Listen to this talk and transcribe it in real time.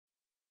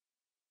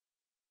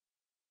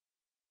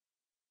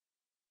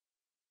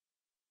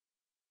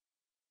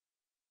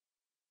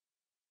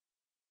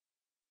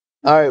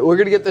All right, we're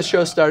going to get the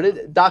show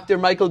started. Dr.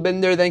 Michael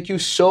Binder, thank you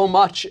so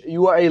much.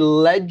 You are a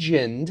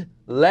legend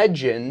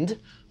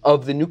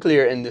of the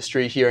nuclear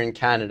industry here in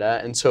Canada,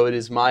 and so it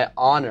is my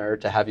honor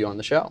to have you on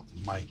the show.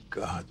 My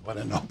God, what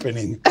an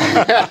opening.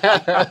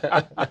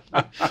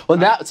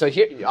 Well, so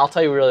here, I'll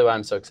tell you really why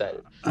I'm so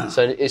excited.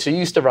 So you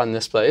used to run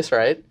this place,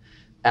 right?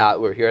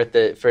 We're here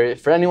at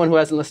for anyone who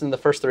hasn't listened to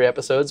the first 3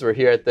 episodes, we're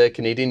here at the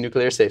Canadian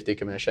Nuclear Safety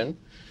Commission.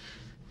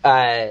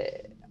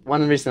 One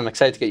of the reasons I'm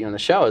excited to get you on the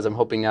show is I'm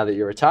hoping now that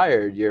you're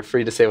retired, you're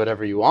free to say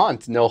whatever you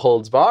want, no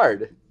holds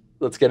barred.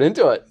 Let's get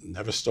into it.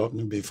 Never stopped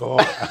me before.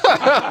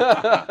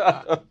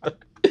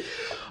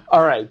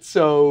 All right,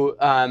 so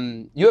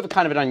you have a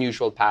kind of an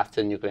unusual path to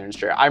the nuclear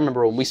industry. I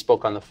remember when we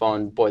spoke on the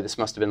phone, boy, this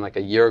must have been like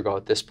a year ago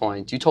at this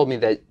point, you told me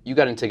that you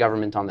got into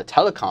government on the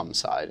telecom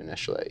side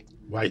initially.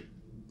 Right.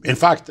 In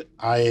fact,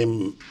 I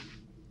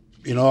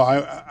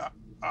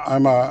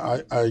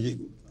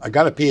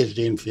got a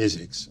PhD in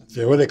physics,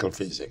 theoretical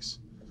physics,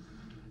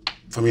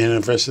 from the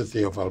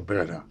University of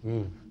Alberta.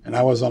 And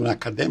I was on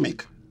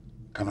academic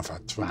kind of a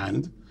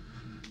trend.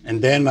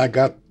 And then I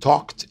got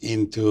talked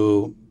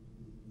into,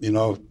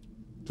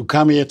 to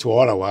come here to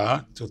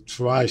Ottawa to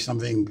try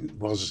something that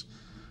was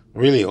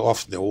really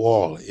off the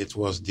wall. It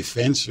was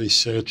Defense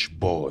Research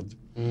Board.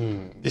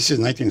 This is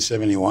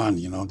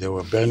 1971, they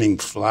were burning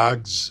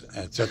flags,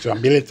 etc.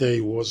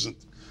 Military wasn't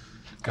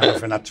kind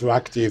of an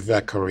attractive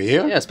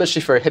career. Yeah,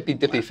 especially for a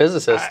hippy-dippy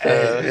physicist.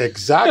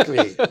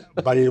 Exactly.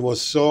 But it was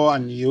so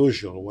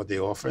unusual what they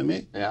offered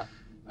me. Yeah.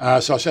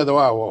 So I said,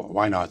 well,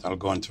 why not? I'll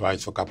go and try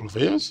it for a couple of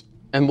years.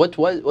 And what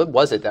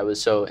was it that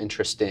was so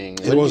interesting?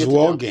 It was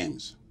war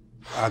games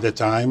at the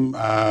time.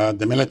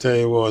 The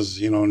military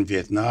was, in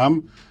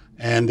Vietnam.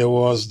 And there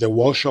was the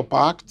Warsaw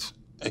Pact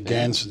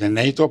against the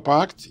NATO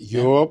Pact.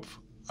 Europe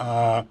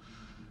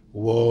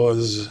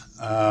was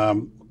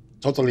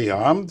totally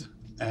armed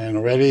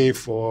and ready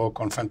for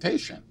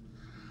confrontation.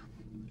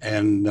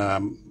 And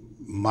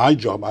my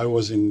job, I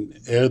was in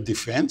air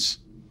defense.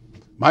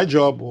 My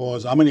job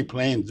was, how many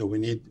planes do we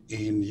need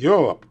in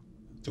Europe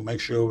to make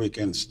sure we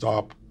can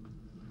stop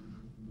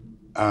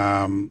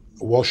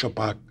Warsaw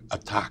Pact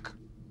attack?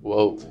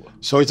 Whoa.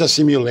 So it's a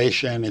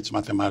simulation, it's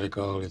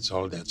mathematical, it's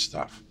all that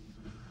stuff.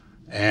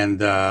 And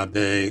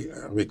they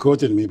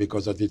recruited me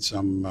because I did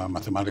some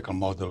mathematical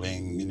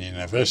modeling in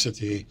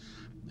university,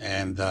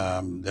 and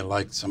they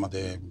liked some of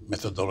the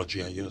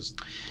methodology I used.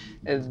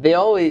 They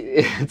always,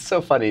 it's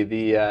so funny,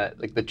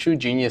 the true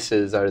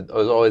geniuses are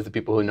always the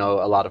people who know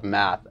a lot of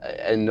math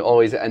and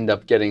always end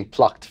up getting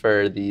plucked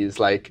for these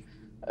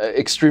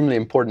extremely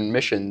important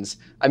missions.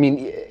 I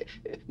mean,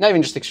 not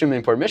even just extremely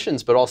important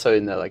missions, but also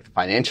in the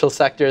financial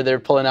sector, they're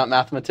pulling out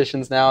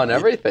mathematicians now and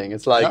everything.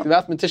 It's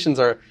mathematicians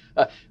are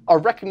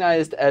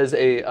recognized as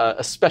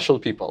a special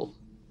people.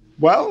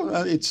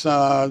 Well, it's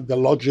the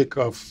logic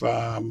of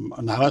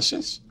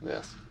analysis.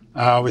 Yes.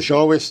 Which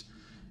always,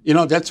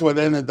 that's what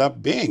ended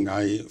up being.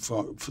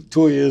 For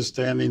 2 years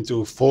turned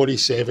into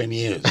 47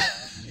 years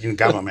in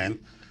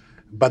government.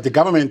 But the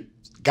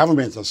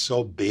governments are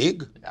so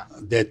big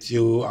that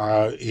you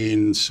are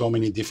in so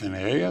many different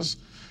areas.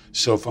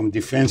 So from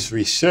defense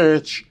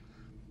research,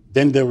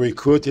 then they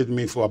recruited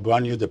me for a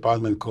brand new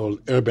department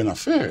called Urban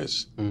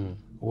Affairs,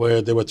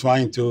 where they were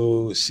trying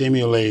to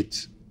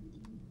simulate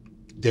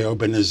the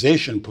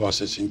urbanization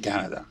process in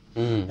Canada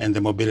and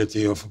the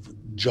mobility of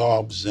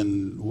jobs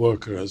and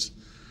workers.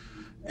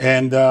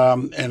 And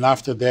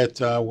after that,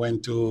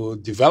 went to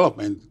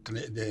development,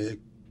 the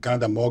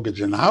Canada Mortgage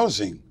and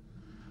Housing,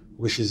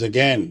 which is,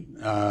 again,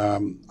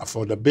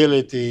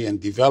 affordability and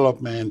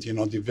development,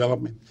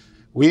 development.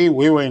 We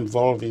were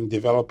involved in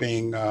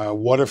developing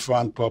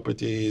waterfront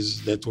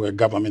properties that were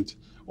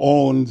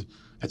government-owned,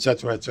 et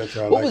cetera, et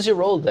cetera. What was your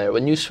role there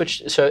when you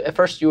switched? So at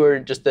first you were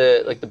just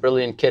the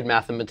brilliant kid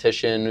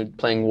mathematician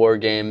playing war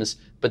games,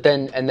 but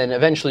then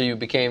eventually you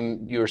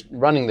were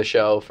running the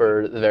show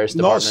for the various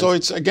departments. No, so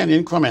it's, again,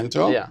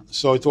 incremental. Yeah.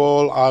 So it's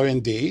all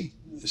R&D.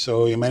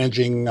 So you're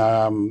managing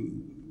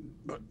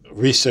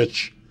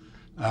research,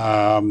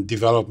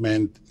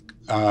 development,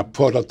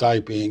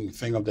 prototyping,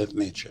 thing of that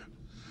nature.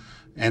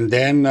 And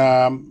then,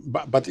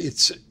 but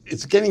it's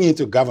getting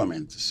into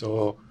government.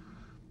 So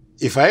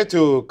if I had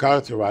to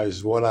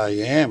characterize what I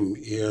am,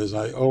 is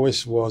I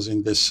always was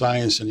in the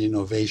science and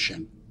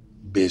innovation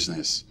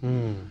business.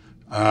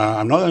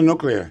 I'm not a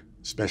nuclear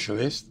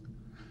specialist,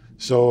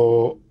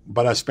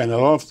 but I spend a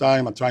lot of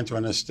time trying to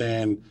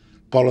understand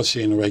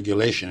policy and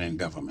regulation in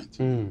government.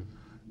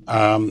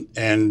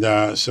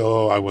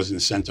 So I was in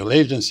Central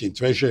Agency,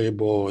 Treasury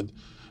Board,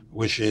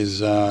 which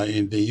is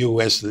in the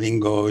U.S.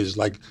 lingo is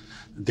like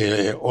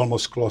they're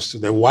almost close to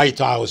the White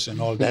House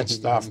and all that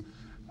stuff.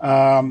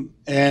 Learn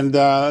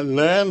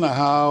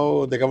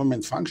how the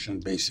government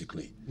functioned,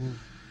 basically.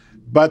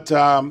 But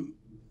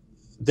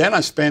then I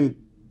spent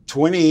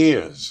 20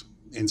 years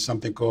in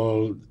something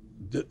called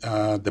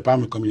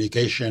Department of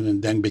Communication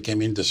and then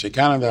became Industry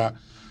Canada,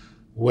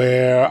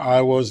 where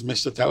I was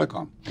Mr.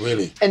 Telecom,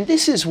 really. And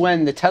this is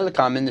when the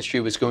telecom industry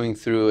was going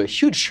through a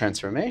huge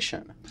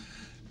transformation.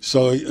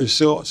 So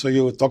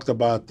you talked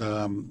about,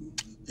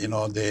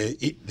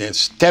 the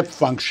step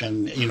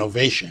function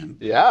innovation.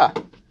 Yeah.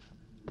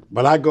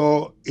 But I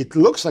go, it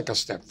looks like a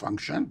step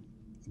function,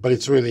 but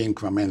it's really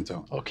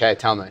incremental. Okay,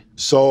 tell me.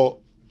 So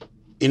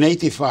in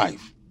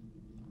 85,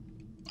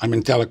 I'm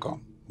in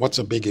telecom. What's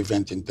a big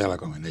event in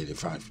telecom in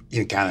 85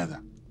 in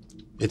Canada?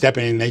 It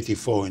happened in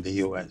 84 in the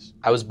US.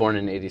 I was born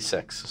in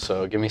 86,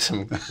 so give me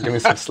some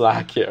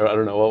slack here. I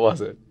don't know, what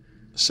was it?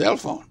 Cell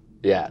phone.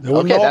 Yeah.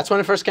 Okay, that's when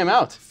it first came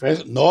out.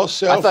 No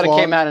cell phone. I thought it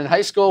came out in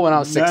high school when I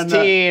was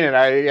 16, and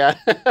yeah.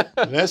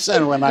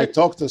 Listen, when I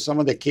talk to some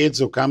of the kids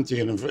who come to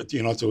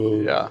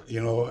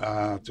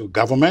to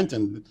government,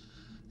 and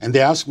they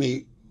ask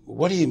me,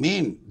 "What do you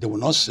mean there were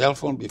no cell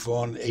phone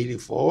before in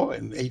 84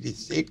 and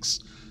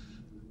 86?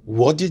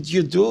 What did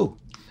you do?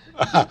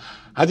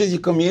 How did you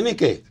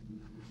communicate?"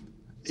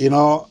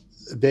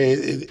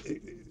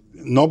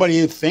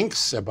 Nobody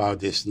thinks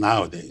about this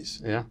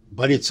nowadays. Yeah.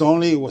 But it's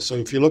only, so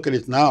if you look at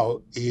it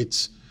now,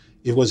 it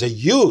was a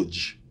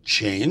huge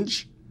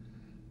change,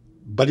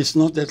 but it's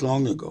not that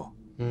long ago.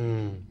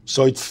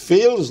 So it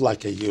feels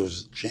like a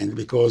huge change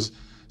because,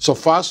 so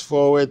fast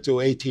forward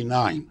to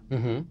 89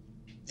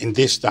 in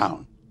this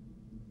town.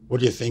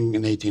 What do you think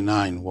in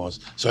 89 was?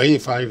 So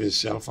 85 is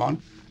cell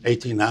phone,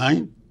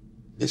 89,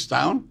 this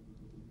town,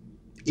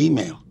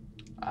 email.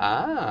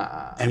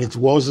 And it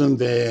wasn't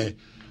the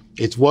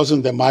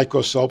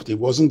Microsoft, it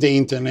wasn't the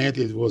internet,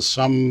 it was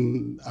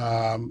some,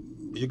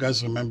 you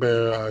guys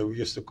remember, we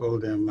used to call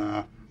them,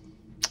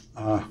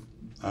 I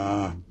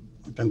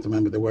can't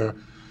remember, they were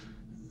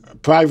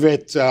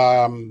private,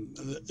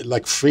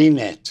 like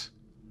Freenet.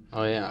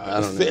 Oh yeah,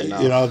 I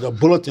don't know. The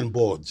bulletin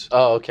boards.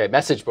 Oh, okay,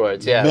 message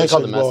boards, yeah, we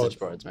call them message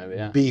boards maybe,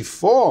 yeah.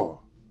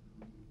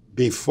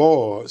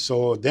 Before,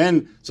 so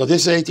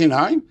this is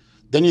 89,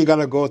 then you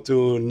gotta go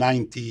to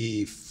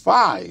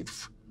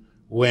 95,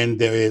 when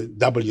the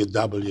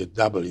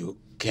WWW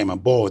came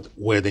aboard,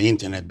 where the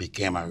internet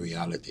became a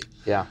reality.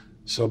 Yeah.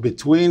 So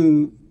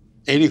between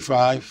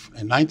 85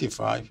 and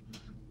 95,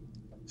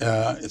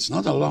 it's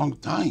not a long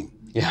time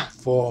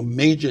for a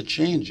major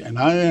change. And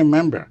I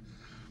remember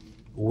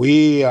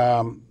we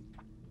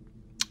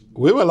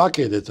were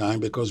lucky at the time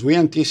because we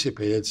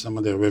anticipated some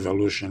of the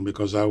revolution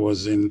because I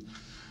was in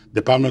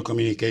Department of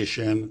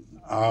Communication.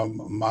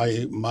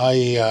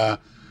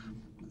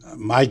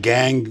 My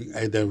gang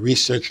at the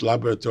research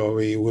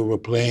laboratory, we were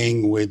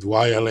playing with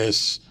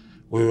wireless,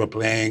 we were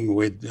playing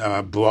with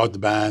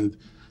broadband,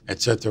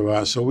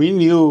 etc. So we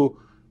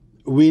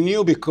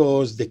knew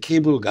because the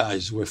cable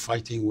guys were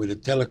fighting with the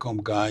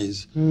telecom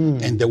guys,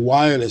 and the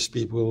wireless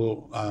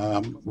people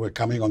were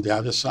coming on the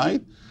other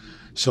side.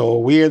 So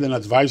we had an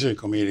advisory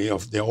committee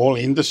of the whole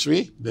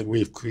industry that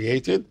we've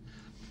created,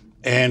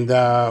 and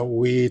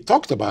we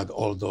talked about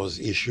all those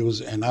issues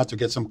and how to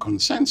get some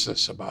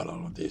consensus about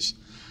all of this.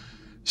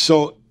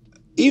 So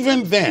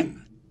even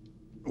then,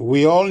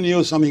 we all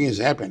knew something is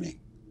happening,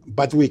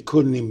 but we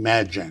couldn't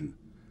imagine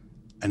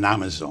an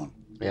Amazon.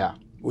 Yeah.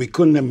 We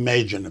couldn't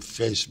imagine a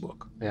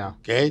Facebook. Yeah.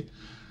 Okay?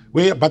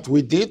 But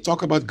we did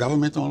talk about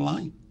government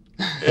online.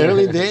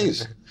 Early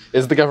days.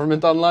 Is the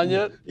government online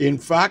yet? In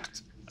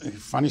fact, a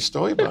funny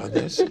story about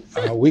this.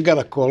 We got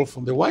a call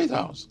from the White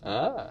House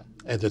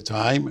at the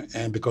time,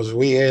 and because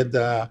we had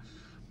a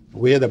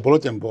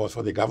bulletin board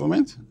for the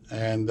government,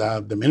 and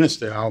our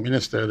minister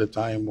at the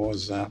time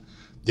was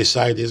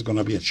decided he's going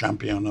to be a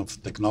champion of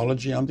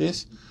technology on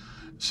this.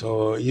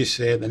 So he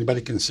said,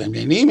 anybody can send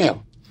me an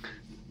email.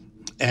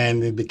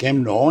 And it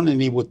became known,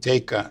 and he would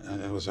take,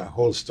 it was a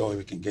whole story,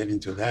 we can get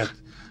into that,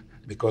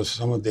 because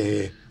some of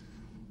the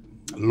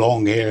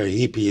long-hair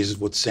hippies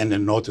would send a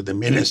note to the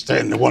minister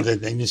and they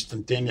wanted an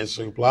instantaneous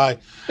reply,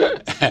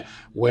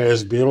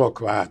 whereas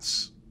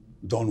bureaucrats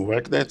don't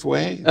work that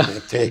way. They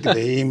take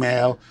the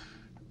email,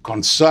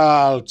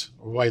 consult,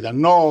 write a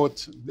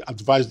note,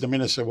 advise the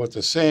minister what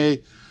to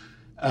say.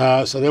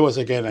 So there was,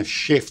 again, a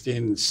shift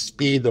in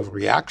speed of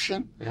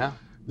reaction. Yeah.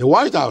 The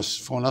White House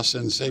phoned us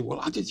and said, well,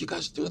 how did you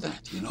guys do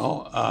that,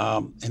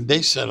 And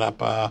they set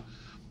up a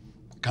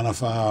kind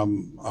of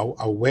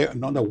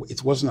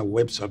it wasn't a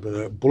website, but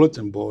a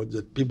bulletin board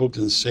that people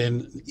can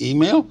send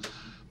email.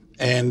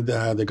 And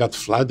they got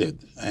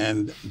flooded.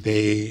 And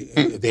they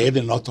had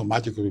an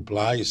automatic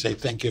reply. You say,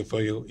 thank you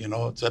for you,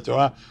 et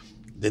cetera.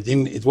 It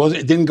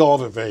didn't go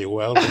over very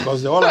well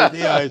because the whole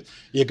idea is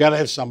you got to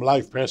have some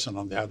live person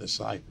on the other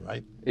side,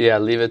 right? Yeah,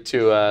 leave it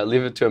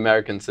to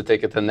Americans to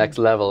take it to the next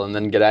level and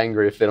then get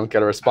angry if they don't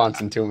get a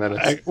response in 2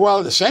 minutes.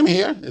 Well, the same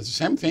here. It's the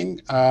same thing.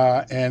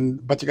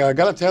 But I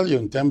got to tell you,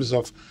 in terms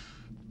of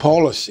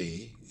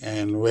policy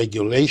and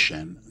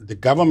regulation, the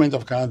government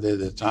of Canada at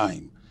the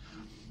time,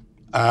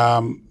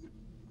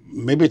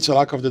 maybe it's a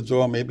luck of the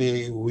draw,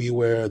 maybe we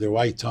were at the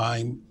right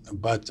time,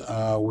 but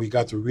we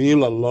got a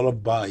lot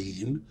of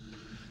buy-in.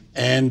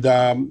 And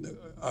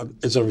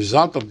as a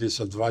result of this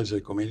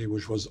advisory committee,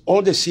 which was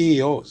all the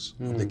CEOs,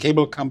 the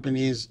cable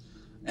companies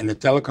and the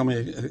telecom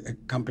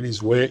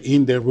companies were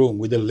in the room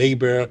with the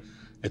labor,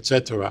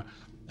 etc.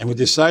 And we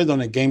decided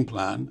on a game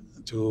plan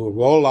to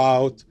roll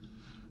out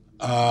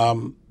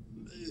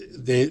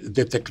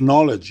the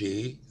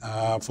technology,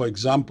 for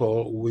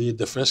example, we're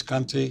the first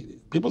country,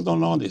 people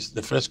don't know this,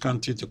 the first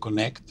country to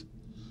connect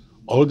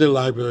all the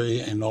library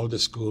and all the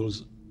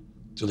schools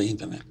to the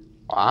internet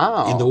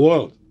Wow. in the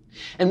world.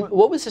 And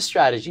what was the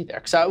strategy there?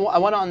 Because I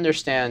want to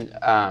understand,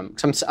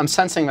 because I'm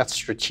sensing that's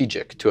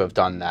strategic to have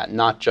done that,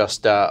 not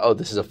just, oh,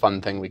 this is a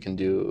fun thing we can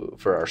do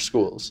for our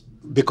schools.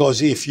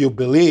 Because if you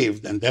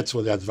believed, and that's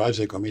what the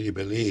advisory committee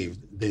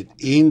believed, that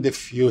in the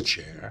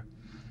future,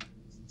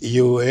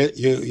 you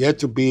had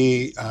to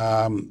be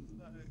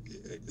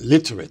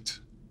literate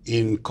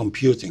in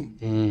computing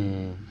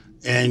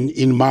and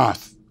in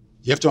math.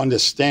 You have to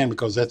understand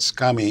because that's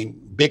coming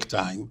big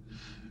time.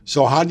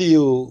 So how do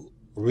you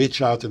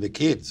reach out to the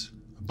kids?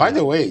 By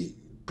the way,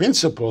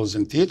 principals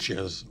and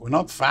teachers were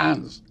not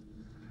fans.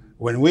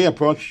 When we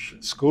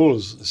approached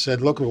schools,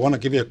 said, look, we want to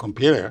give you a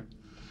computer,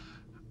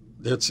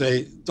 they'd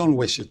say, don't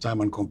waste your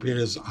time on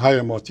computers,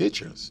 hire more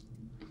teachers.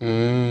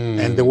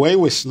 And the way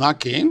we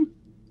snuck in,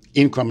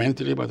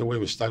 incrementally, by the way,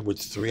 we started with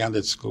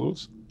 300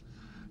 schools,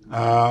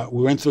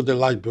 we went through the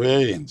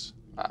librarians.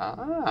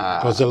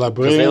 Because the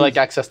librarians, they like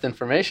access to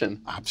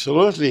information.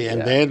 Absolutely,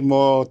 and they had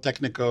more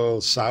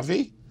technical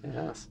savvy.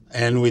 Yes.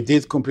 And we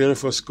did computer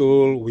for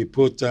school. We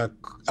put a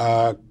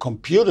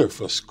computer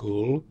for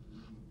school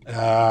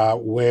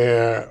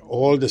where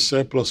all the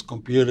surplus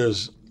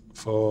computers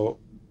for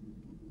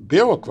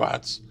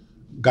bureaucrats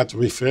got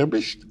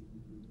refurbished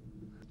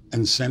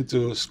and sent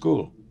to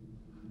school.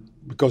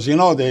 Because, you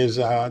know,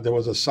 there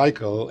was a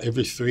cycle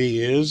every 3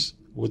 years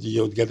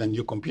you'd get a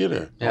new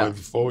computer, or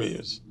every 4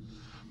 years.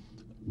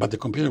 But the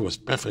computer was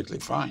perfectly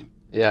fine.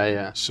 Yeah,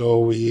 yeah. So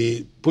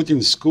we put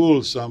in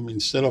school some,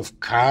 instead of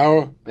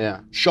car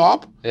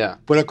shop,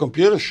 put a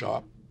computer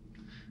shop.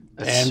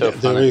 That's and so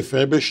they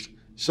refurbished.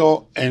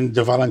 So, and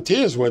the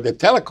volunteers were the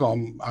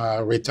telecom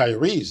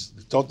retirees.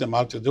 They taught them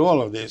how to do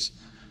all of this.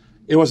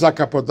 It was like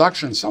a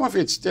production. Some of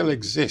it still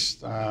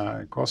exists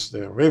across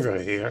the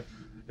river here.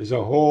 There's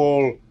a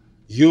whole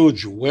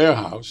huge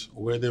warehouse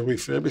where they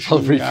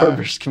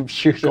refurbish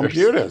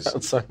computers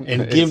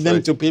and give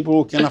them to people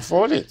who can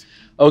afford it.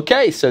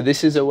 Okay, so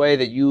this is a way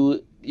that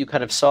you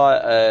kind of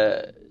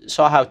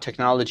saw how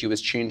technology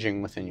was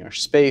changing within your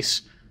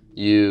space.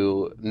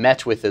 You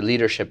met with the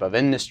leadership of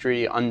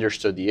industry,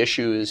 understood the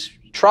issues,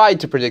 tried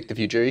to predict the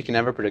future. You can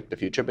never predict the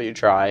future, but you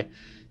try.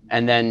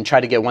 And then try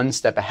to get one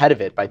step ahead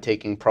of it by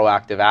taking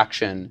proactive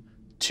action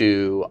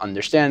to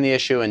understand the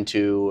issue and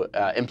to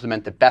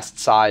implement the best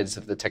sides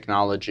of the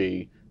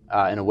technology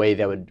in a way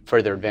that would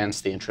further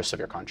advance the interests of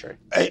your country.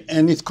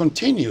 And it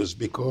continues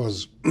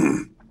because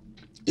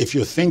if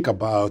you think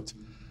about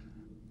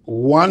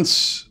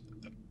once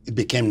it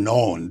became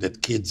known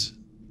that kids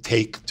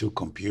take to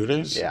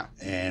computers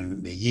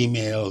and the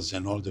emails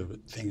and all the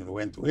things that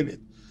went with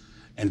it,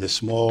 and the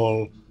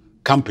small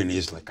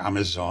companies like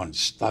Amazon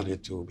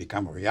started to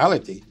become a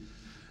reality.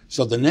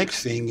 So the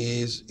next thing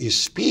is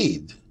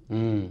speed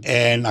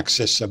and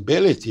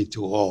accessibility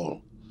to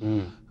all.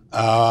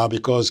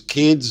 Because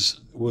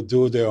kids would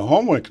do their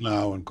homework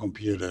now on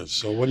computers.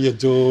 So what do you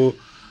do?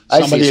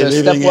 Somebody I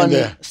see. So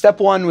living step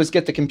one was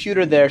get the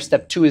computer there.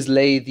 Step two is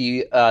lay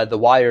the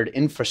wired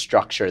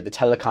infrastructure, the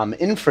telecom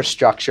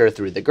infrastructure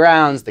through the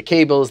grounds, the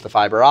cables, the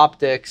fiber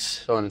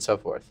optics, so on and so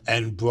forth.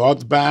 And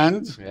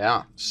broadband,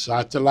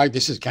 satellite.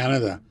 This is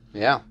Canada.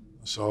 Yeah.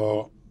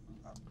 So.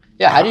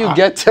 Yeah. How do you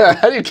get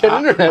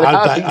internet?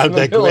 I'll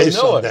digress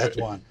on that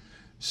one.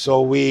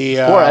 So we.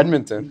 Poor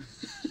Edmonton.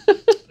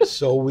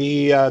 So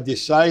we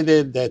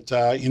decided that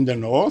in the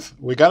north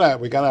we got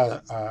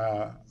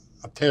a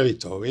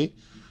territory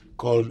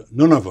called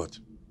Nunavut.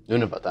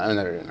 Nunavut, I've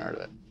never even heard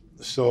of it.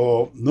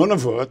 So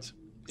Nunavut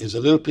is a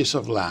little piece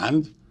of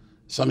land,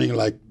 something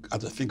like I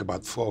think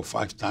about 4 or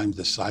 5 times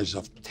the size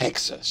of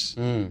Texas,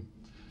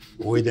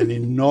 with an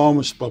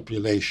enormous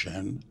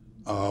population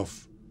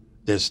of.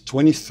 There's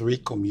 23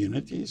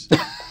 communities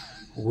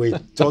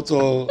with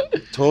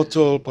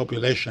total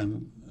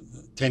population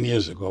 10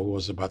 years ago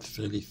was about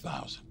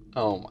 30,000.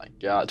 Oh my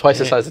God! Twice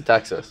the size of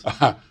Texas.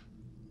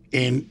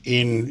 In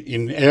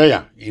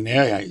area,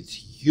 it's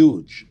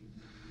huge.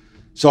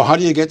 So how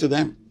do you get to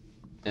them?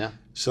 Yeah.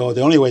 So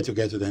the only way to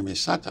get to them is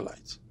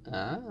satellites.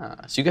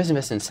 So you guys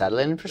invest in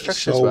satellite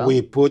infrastructure as well? So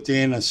we put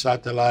in a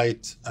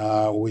satellite.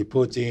 We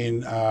put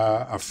in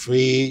a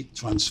free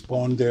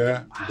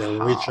transponder that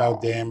will reach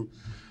out them.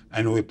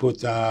 And we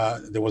put,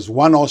 there was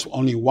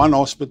only one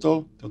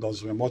hospital to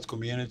those remote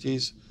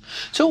communities.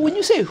 So when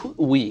you say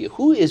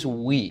who is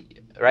we,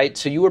 right?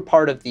 So you were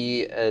part of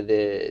the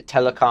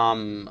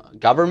telecom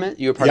government.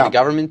 You were part of the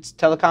government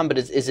telecom, but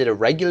is it a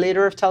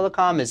regulator of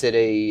telecom? Is it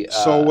a,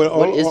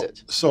 what is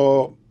it?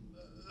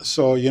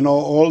 So, you know,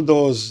 all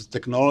those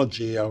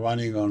technology are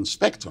running on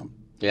spectrum.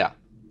 Yeah.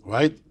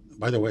 Right?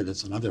 By the way,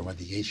 that's another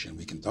radiation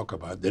we can talk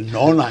about, the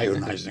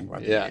non-ionizing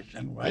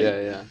radiation, right?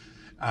 Yeah.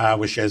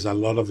 Which has a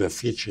lot of the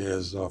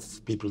features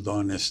of people don't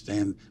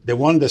understand. They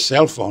want the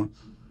cell phone,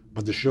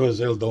 but they sure as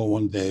hell don't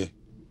want the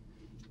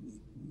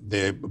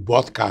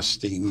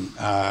broadcasting,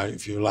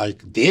 if you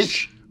like,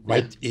 dish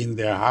right in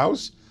their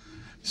house.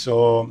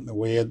 So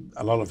we had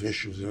a lot of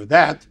issues with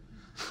that.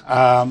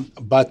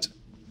 But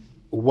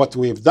what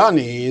we've done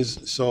is,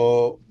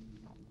 so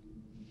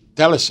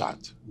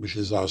Telesat, which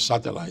is our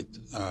satellite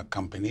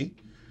company,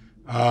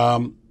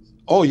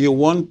 oh, you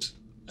want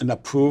an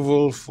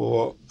approval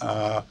for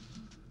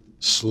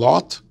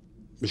slot,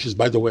 which is,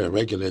 by the way,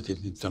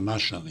 regulated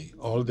internationally.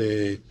 All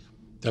the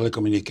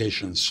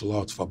telecommunication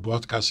slot for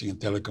broadcasting and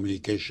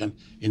telecommunication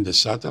in the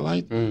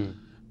satellite.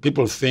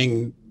 People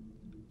think,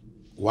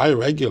 why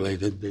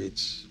regulated?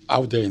 It's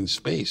out there in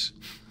space.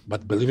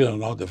 But believe it or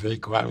not, they're very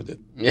crowded.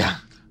 Yeah.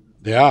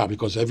 They are,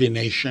 because every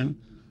nation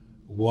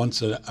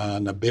wants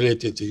an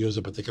ability to use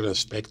a particular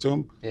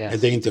spectrum, Yes.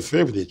 and they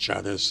interfere with each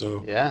other.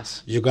 So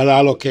Yes. you got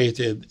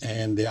allocated,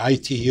 and the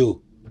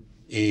ITU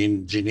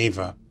in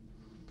Geneva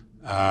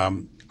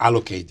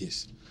allocate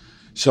this.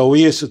 So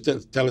we used to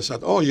tell us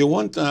that, oh, you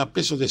want a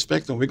piece of the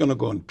spectrum, we're going to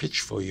go and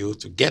pitch for you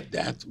to get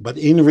that, but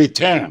in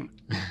return,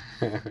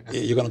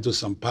 you're going to do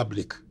some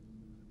public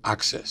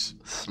access.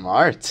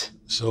 Smart.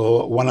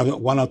 So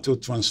one or two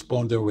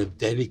transponders were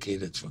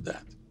dedicated for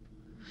that.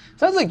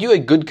 Sounds like you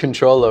had good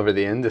control over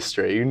the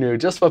industry. You knew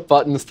just what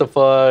buttons to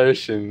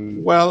push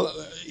and... Well,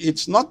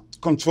 it's not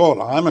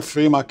control. I'm a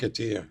free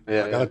marketeer.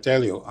 Yeah, I got to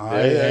tell you, I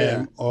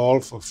am all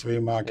for free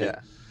market. Yeah.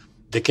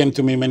 They came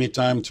to me many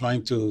times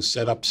trying to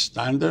set up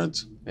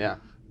standards. Yeah.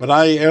 But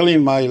early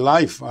in my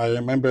life, I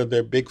remember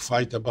the big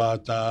fight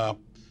about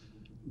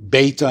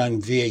beta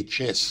and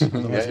VHS. I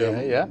don't know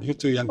if you're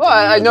too young. Well,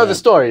 I know the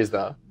stories,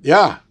 though.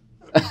 Yeah.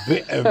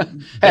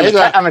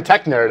 I'm a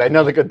tech nerd. I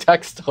know the good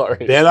tech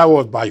stories. Beta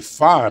was by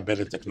far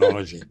better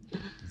technology.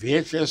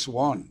 VHS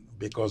won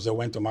because they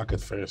went to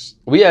market first.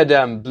 We had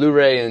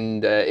Blu-ray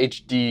and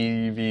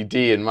HD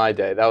DVD in my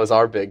day. That was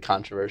our big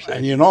controversy.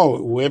 And you know,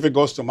 whoever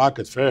goes to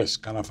market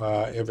first kind of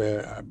have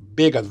a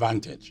big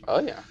advantage. Oh,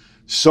 yeah.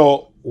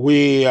 So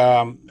we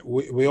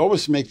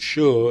always make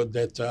sure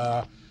that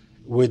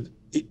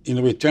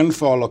in return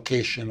for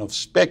allocation of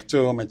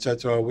spectrum,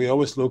 etc., we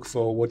always look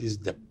for what is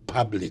the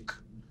public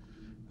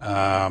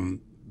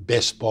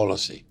best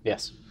policy.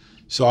 Yes.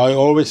 So I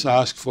always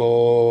ask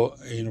for,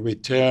 in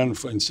return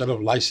for, instead of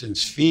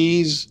license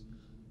fees,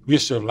 we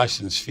used to have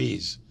license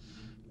fees.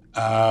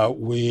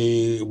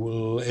 We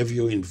will have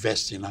you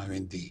invest in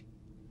R&D.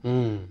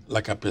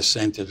 Like a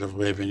percentage of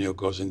revenue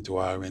goes into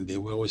R&D.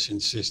 We always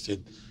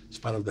insisted it's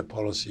part of the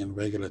policy and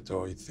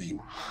regulatory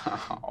thing.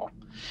 Wow.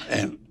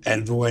 And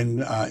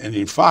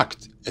in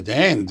fact, at the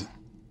end,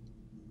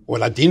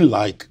 what I didn't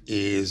like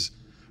is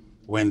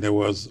when there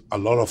was a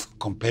lot of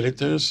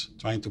competitors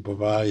trying to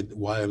provide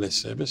wireless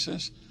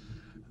services.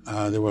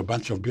 There were a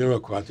bunch of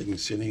bureaucrats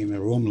sitting in a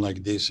room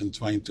like this and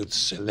trying to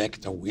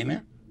select a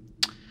winner.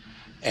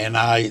 And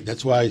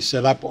that's why I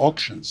set up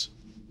auctions.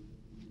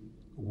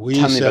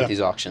 Tell me about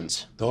these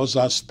auctions. Those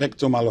are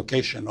spectrum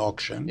allocation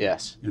auction.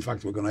 Yes. In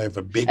fact, we're going to have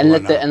a big and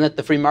one let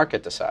the free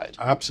market decide.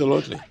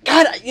 Absolutely.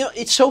 God,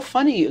 it's so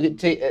funny.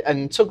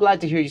 I'm so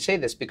glad to hear you say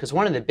this, because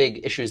one of the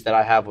big issues that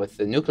I have with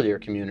the nuclear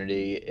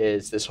community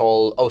is this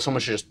whole, someone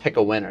should just pick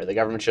a winner. The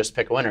government should just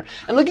pick a winner.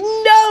 I'm like,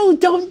 no,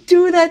 don't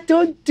do that.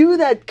 Don't do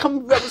that.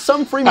 Come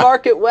some free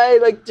market way.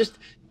 Like, just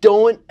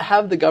don't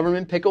have the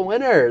government pick a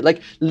winner.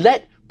 Like,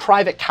 let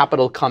private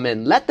capital come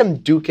in. Let them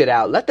duke it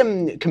out. Let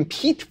them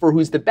compete for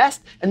who's the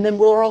best, and then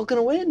we're all going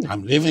to win.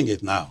 I'm living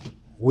it now.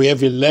 We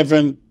have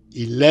 11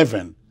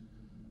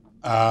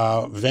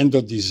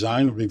 vendor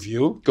design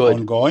review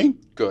ongoing.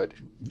 Good.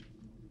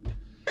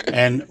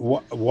 And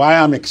why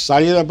I'm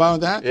excited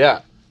about that?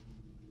 Yeah.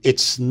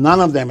 It's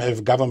none of them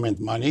have government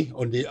money,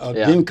 or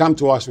didn't come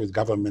to us with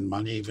government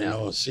money, even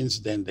though since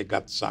then they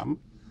got some.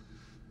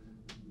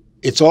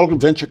 It's all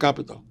venture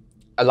capital.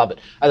 I love it.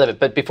 I love it.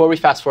 But before we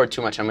fast forward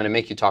too much, I'm going to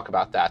make you talk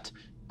about that.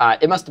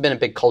 It must have been a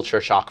big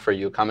culture shock for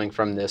you coming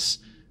from this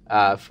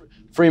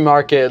free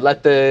market,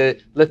 let the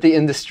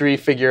industry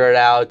figure it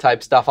out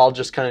type stuff. I'll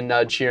just kind of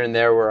nudge here and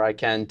there where I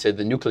can to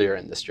the nuclear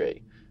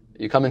industry.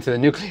 You come into the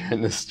nuclear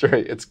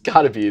industry, it's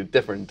got to be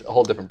a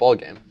whole different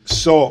ballgame.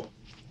 So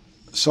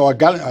I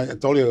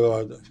told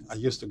you I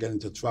used to get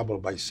into trouble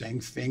by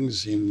saying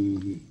things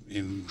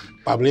in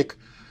public.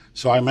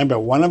 So I remember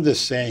one of the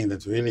saying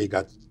that really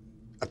got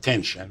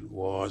attention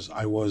was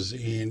I was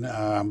in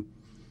a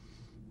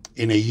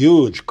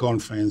huge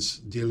conference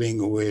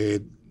dealing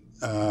with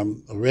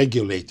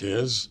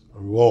regulators'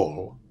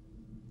 role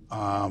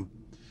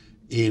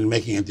in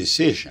making a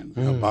decision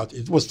about,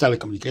 it was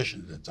telecommunication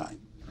at the time.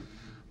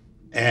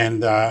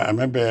 And I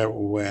remember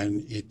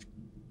when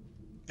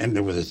and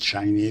there was a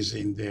Chinese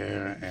in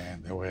there,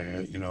 and there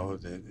were,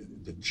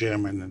 the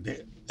German,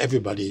 and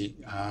everybody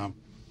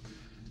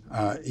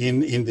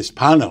in this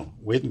panel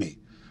with me.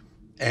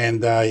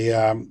 And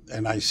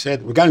I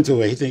said, we got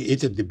into a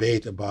heated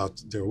debate about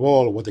the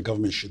role, what the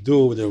government should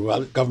do,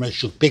 the government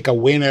should pick a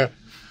winner.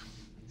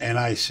 And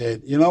I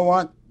said, you know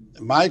what?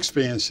 My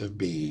experience has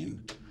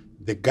been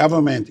the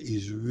government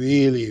is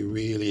really,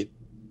 really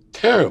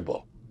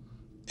terrible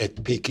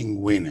at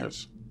picking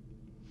winners.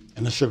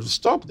 And I should have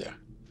stopped there.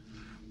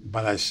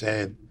 But I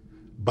said,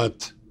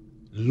 but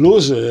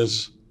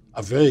losers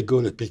are very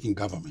good at picking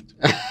government.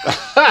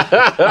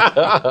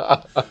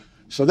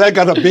 So they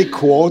got a big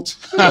quote.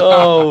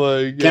 Oh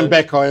my God. Came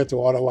back here to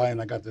Ottawa,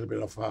 and I got a little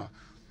bit of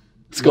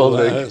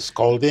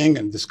scolding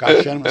and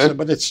discussion. I said,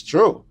 but it's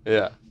true.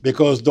 Yeah.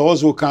 Because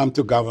those who come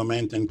to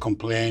government and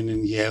complain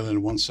and yell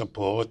and want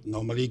support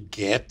normally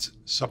get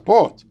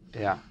support.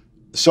 Yeah.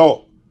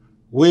 So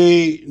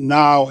we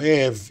now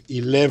have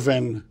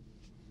 11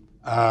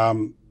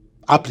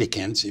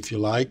 applicants, if you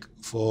like,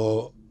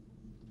 for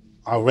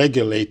our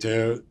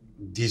regulator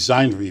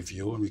design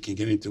review, and we can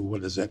get into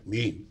what does that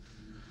mean.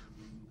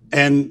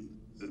 And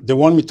they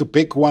want me to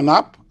pick one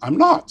up. I'm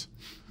not.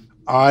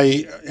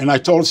 I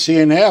told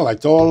CNL, I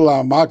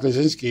told Mark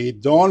Lesinski,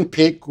 don't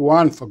pick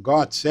one, for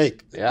God's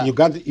sake. Yeah. You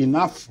got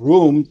enough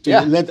room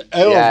to let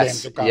all of them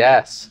to come.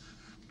 Yes.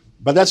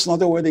 But that's not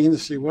the way the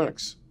industry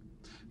works.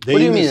 What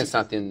do you mean it's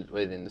not the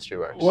way the industry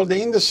works? Well, the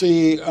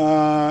industry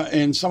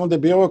and some of the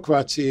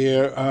bureaucrats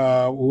here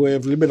who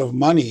have a little bit of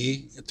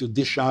money to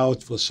dish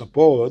out for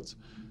support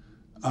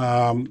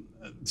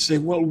say,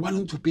 well, why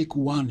don't you pick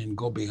one and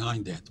go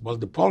behind that? Well,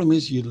 the problem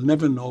is you'll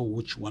never know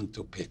which one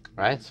to pick.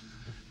 Right.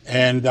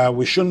 And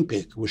we shouldn't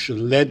pick. We should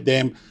let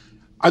them.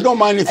 I don't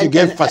mind if you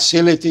give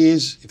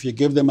facilities, if you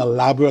give them a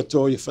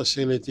laboratory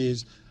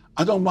facilities.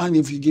 I don't mind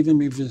if you give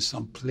them even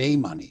some play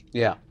money.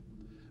 Yeah.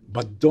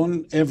 But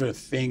don't ever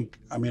think,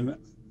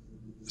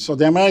 so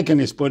the American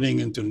is putting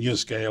into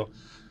NuScale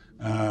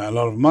a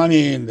lot of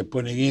money, and they're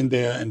putting in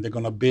there, and they're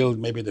going to build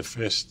maybe the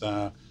first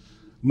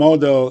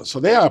model.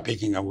 So they are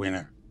picking a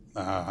winner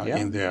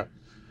in there.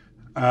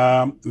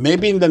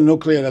 Maybe in the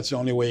nuclear, that's the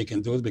only way you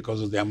can do it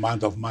because of the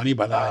amount of money,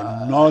 but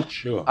I'm not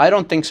sure. I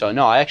don't think so.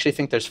 No, I actually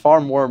think there's far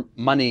more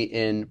money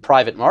in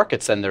private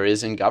markets than there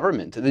is in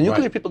government. The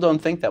nuclear people don't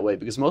think that way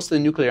because most of the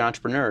nuclear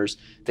entrepreneurs,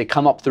 they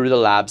come up through the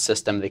lab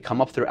system, they come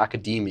up through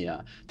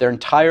academia. Their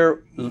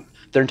entire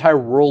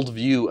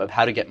worldview of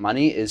how to get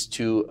money is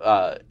to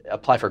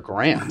apply for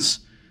grants.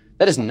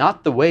 That is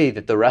not the way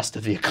that the rest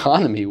of the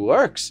economy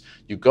works.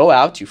 You go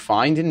out, you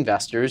find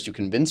investors, you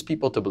convince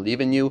people to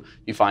believe in you,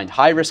 you find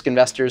high-risk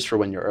investors for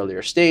when you're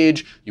earlier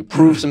stage, you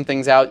prove some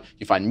things out,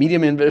 you find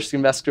medium-risk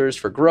investors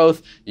for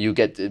growth, you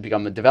get to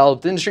become a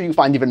developed industry, you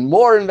find even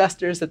more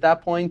investors at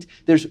that point.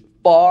 There's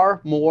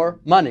far more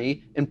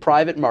money in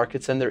private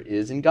markets than there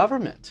is in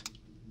government.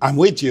 I'm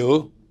with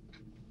you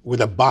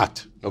with a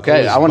but.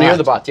 Okay, I want to hear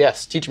the but.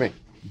 Yes, teach me.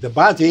 The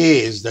but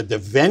is that the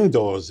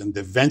vendors and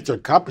the venture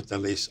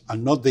capitalists are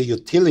not the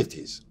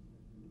utilities.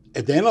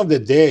 At the end of the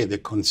day, the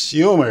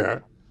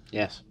consumer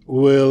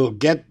will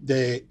get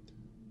the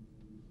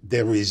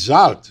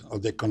result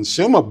of the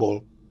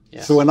consumable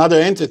through another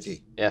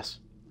entity. Yes.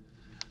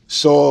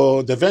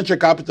 So the venture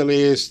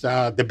capitalists,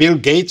 the Bill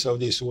Gates of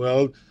this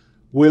world,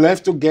 will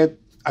have to get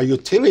a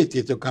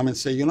utility to come and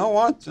say, you know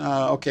what?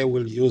 Okay,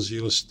 we'll use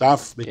your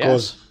stuff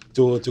because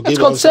to That's give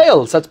called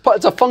sales.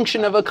 It's a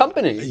function of a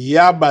company.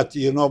 Yeah, but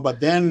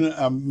then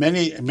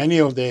many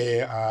of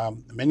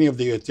the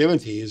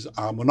utilities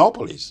are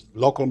monopolies,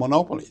 local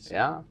monopolies.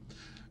 Yeah.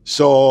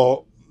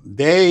 So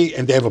they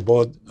have a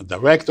board of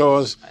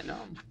directors. I know.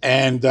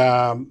 And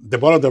the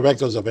board of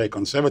directors are very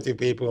conservative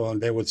people, and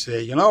they would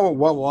say, you know,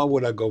 why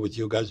would I go with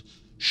you guys?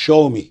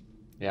 Show me.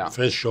 Yeah.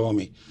 First, show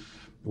me.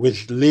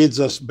 Which leads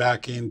us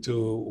back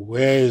into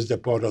where is the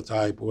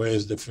prototype? Where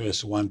is the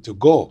first one to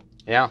go?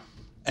 Yeah.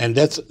 And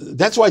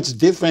that's why it's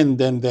different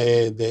than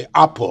the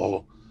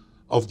Apple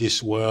of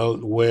this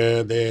world,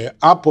 where the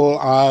Apple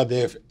are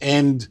the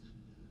end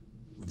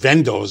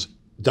vendors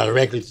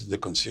directly to the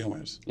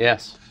consumers.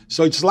 Yes.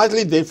 So it's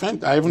slightly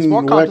different. I haven't it's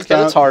more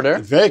complicated. It's harder.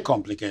 Very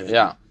complicated.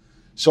 Yeah.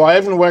 So I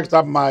haven't worked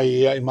up in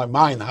my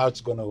mind how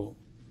it's going to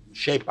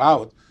shape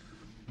out.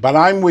 But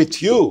I'm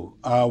with you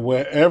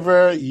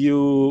wherever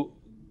you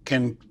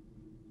can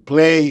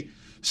play.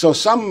 So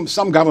some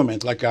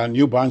government, like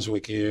New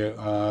Brunswick here,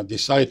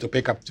 decided to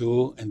pick up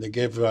two, and they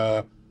gave,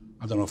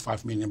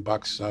 $5 million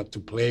to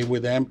play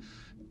with them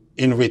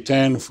in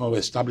return for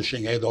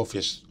establishing head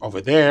office over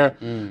there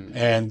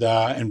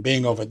and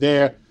being over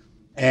there.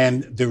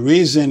 And the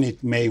reason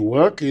it may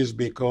work is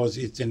because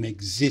it's an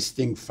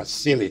existing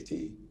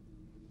facility,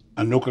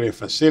 a nuclear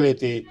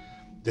facility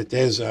that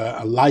has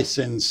a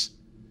licensed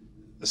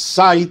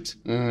site,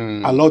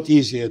 a lot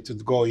easier to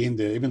go in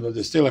there, even though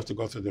they still have to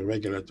go through the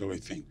regulatory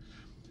thing.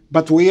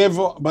 But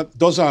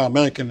those are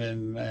American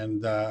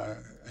and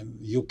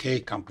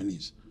UK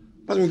companies.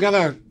 But we got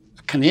a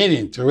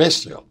Canadian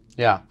terrestrial.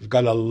 Yeah. We've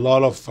got a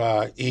lot of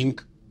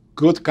ink,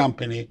 good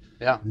company,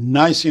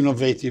 nice,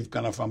 innovative,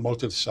 kind of a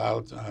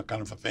multi-site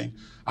kind of a thing.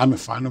 I'm a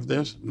fan of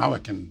this. Now I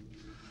can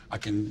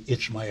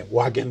itch my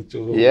wagon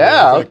to.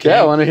 Yeah. Okay.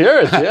 I want to hear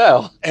it.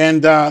 Yeah.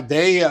 And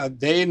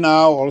they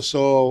now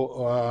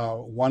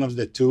also one of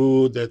the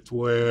two that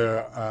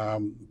were.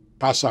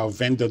 Pass our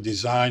vendor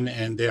design,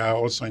 and they are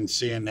also in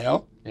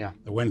CNL. Yeah,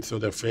 they went through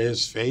the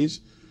phase,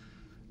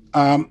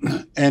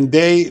 and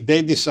they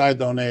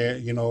decide on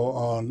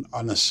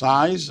a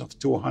size of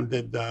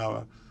 200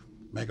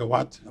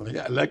 megawatt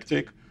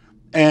electric,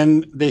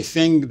 and they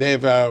think they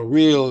have a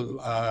real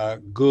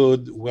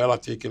good, well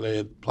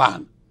articulated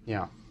plan.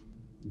 Yeah.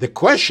 The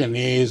question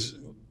is,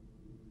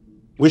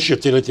 which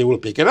utility will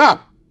pick it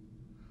up?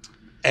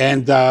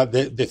 And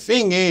the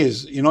thing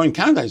is, in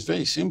Canada, it's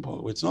very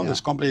simple. It's not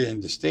as complicated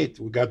in the state.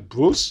 We got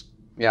Bruce,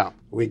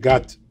 we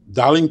got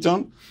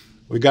Darlington,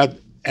 we got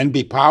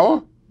NB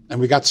Power, and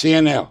we got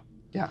CNL.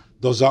 Yeah.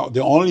 Those are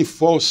the only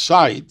 4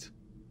 sites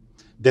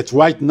that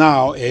right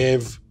now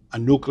have a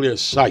nuclear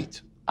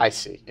site. I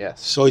see,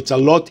 yes. So it's a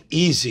lot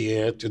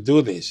easier to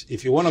do this.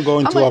 If you want to go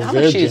into a how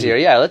virgin... much easier?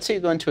 Yeah, let's say you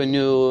go into a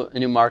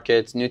new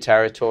market, new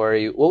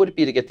territory. What would it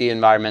be to get the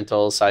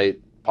environmental site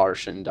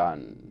portion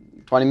done?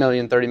 20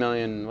 million, 30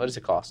 million, what does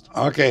it cost?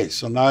 Okay,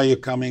 so now you're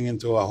coming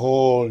into a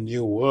whole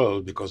new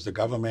world because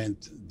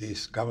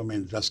this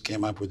government just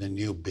came up with a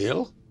new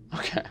bill.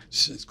 Okay.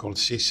 It's called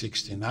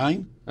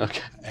C-69.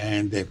 Okay.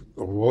 And they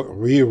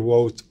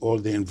rewrote all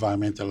the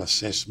environmental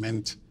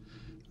assessment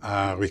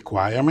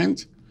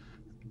requirement.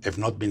 Have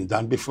not been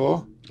done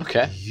before.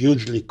 Okay.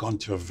 Hugely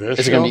controversial.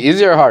 Is it going to be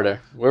easier or harder?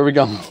 Where are we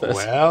going with this?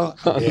 Well,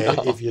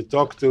 if you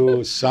talk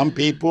to some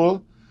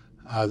people,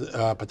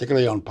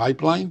 particularly on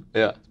pipeline,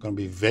 it's going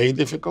to be very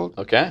difficult.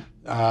 Okay.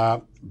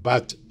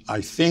 But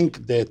I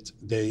think that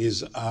there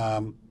is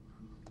a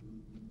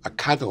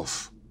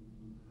cutoff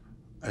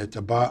at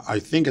about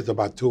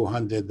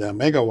 200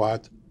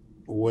 megawatt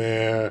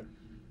where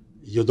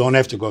you don't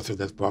have to go through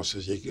that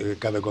process. You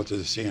got to go to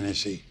the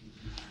CNSC.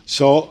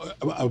 So,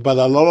 but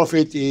a lot of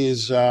it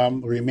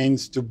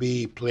remains to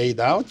be played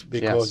out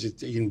because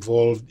it's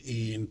involved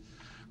in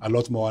a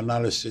lot more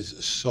analysis,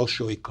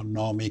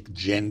 socioeconomic,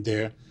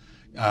 gender,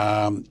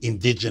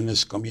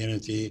 indigenous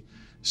community.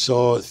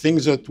 So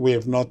things that we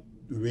have not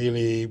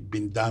really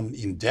been done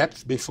in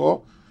depth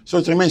before. So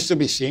it remains to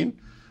be seen.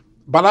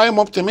 But I am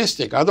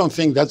optimistic. I don't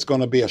think that's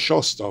going to be a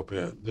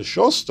showstopper. The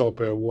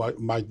showstopper what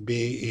might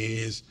be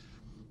is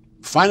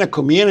find a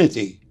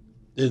community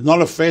is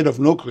not afraid of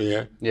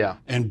nuclear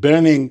and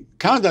burning.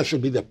 Canada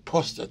should be the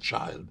poster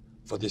child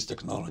for this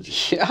technology.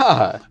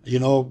 Yeah.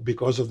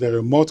 Because of the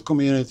remote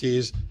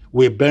communities,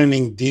 we're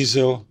burning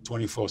diesel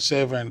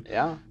 24/7.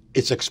 Yeah.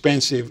 It's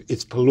expensive,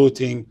 it's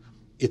polluting,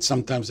 it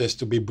sometimes has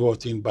to be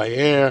brought in by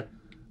air.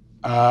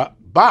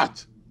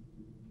 But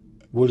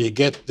will you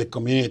get the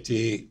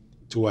community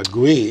to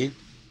agree?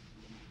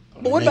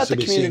 But what about the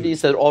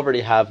communities that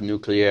already have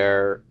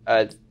nuclear?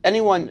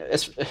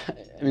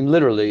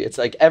 Literally, it's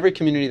like every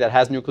community that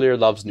has nuclear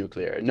loves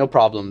nuclear. No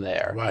problem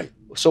there. Right.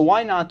 So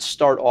why not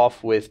start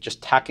off with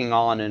just tacking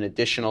on an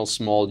additional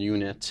small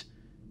unit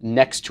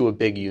next to a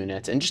big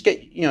unit and just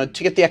get,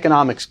 to get the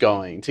economics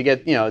going, to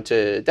get,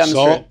 to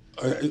demonstrate.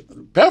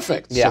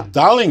 Perfect. Yeah. So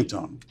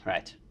Darlington.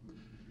 Right.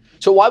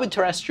 So why would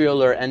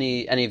Terrestrial or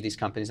any of these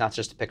companies, not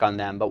just to pick on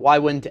them, but why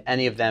wouldn't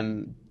any of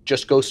them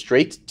just go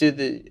straight to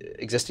the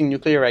existing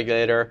nuclear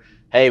regulator?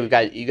 Hey,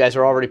 you guys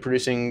are already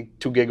producing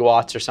 2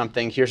 gigawatts or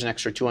something. Here's an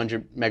extra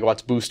 200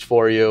 megawatts boost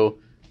for you.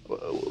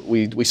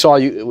 We saw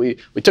you.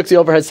 We took the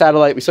overhead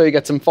satellite. We saw you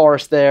got some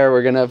forest there.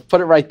 We're gonna put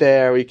it right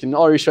there. We can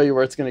already show you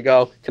where it's gonna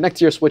go. Connect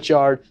to your switch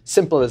yard.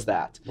 Simple as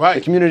that. Right.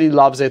 The community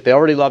loves it. They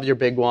already love your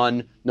big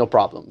one. No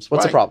problems.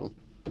 What's the problem?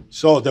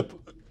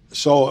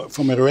 So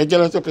from a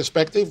regulator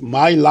perspective,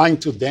 my line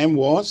to them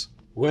was,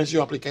 "Where's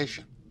your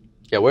application?"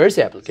 Yeah, where's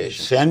the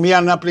application? Send me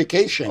an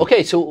application.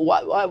 Okay, so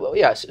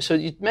so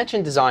you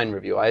mentioned design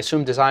review. I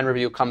assume design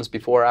review comes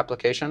before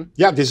application?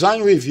 Yeah,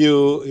 design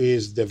review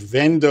is the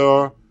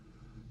vendor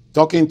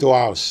talking to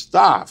our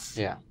staff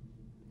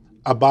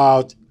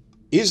about,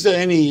 is there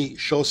any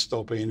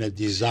showstopper in a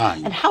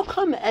design? And how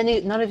come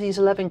none of these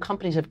 11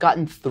 companies have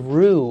gotten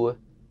through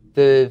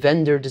the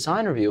vendor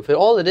design review? If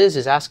all it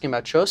is asking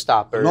about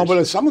showstoppers. No,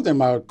 but some of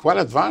them are quite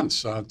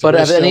advanced. But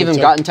have any of them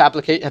gotten to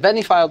application? Have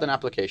any filed an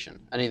application?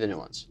 Any of the new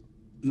ones?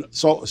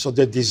 So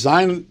the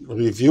design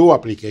review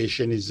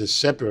application is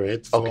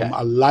separate from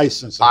a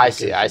license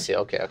application. I see.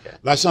 Okay.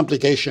 License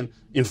application.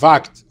 In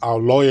fact, our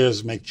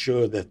lawyers make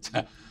sure that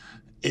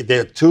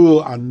the two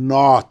are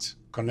not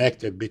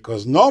connected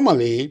because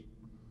normally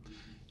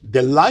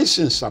the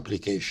license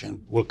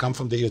application will come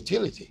from the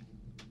utility.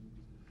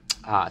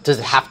 Does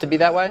it have to be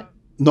that way?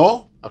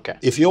 No. Okay.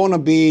 If you want to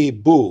be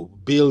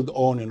build,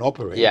 own, and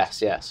operate.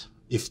 Yes.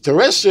 If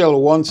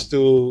Terrestrial wants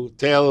to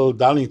tell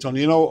Darlington,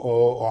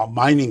 or a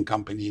mining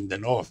company in the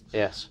north,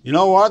 you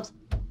know what?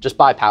 Just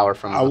buy power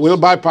from us. We'll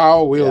buy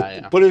power. We'll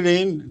put it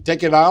in,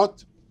 take it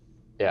out.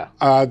 Yeah.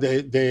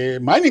 The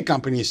mining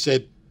company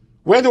said,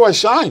 "Where do I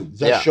sign?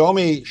 Just show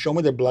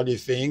me the bloody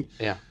thing."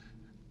 Yeah.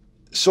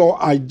 So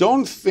I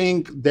don't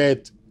think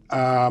that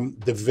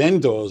the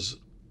vendors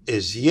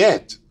as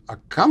yet are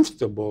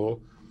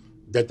comfortable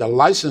that the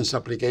license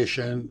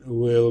application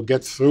will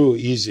get through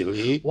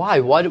easily.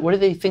 Why? What do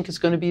they think is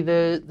going to be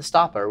the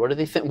stopper? What do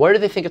they think? Where do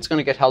they think it's going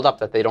to get held up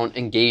that they don't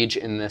engage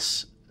in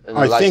this?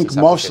 I think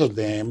most of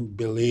them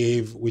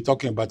believe we're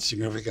talking about a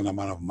significant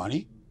amount of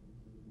money.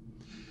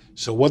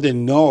 So what they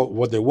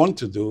want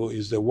to do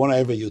is they want to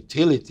have a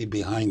utility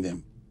behind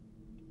them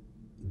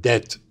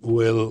that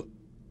will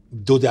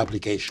do the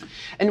application.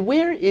 And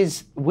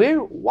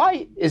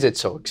why is it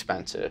so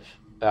expensive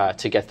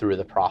to get through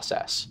the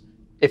process?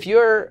 If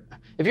you're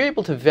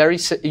able to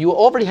you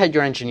already had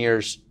your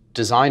engineers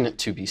design it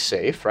to be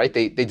safe, right?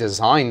 They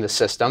designed the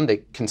system,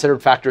 they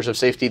considered factors of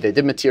safety, they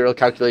did material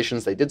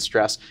calculations, they did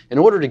stress. In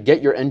order to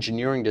get your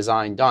engineering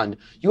design done,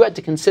 you had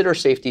to consider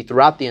safety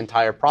throughout the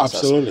entire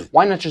process. Absolutely.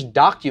 Why not just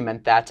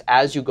document that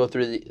as you go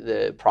through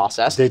the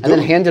process and then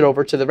hand it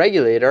over to the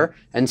regulator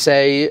and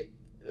say,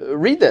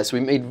 read this.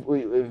 We made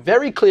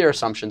very clear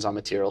assumptions on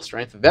material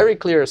strength, very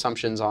clear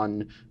assumptions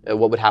on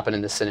what would happen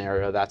in this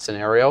scenario, that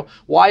scenario.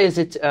 Why is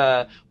it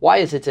a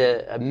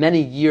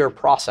many-year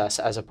process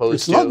as opposed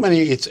It's to... not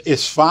many. It's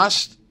as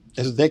fast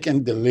as they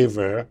can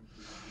deliver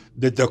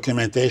the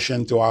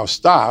documentation to our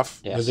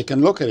staff, as they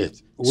can look at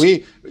it.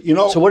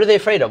 So what are they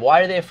afraid of?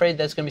 Why are they afraid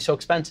that it's going to be so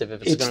expensive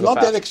if it's going to go fast? It's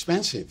not that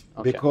expensive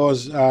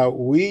because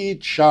we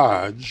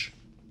charge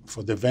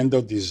for the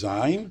vendor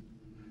design.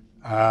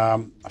 I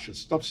should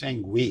stop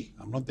saying we.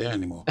 I'm not there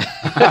anymore.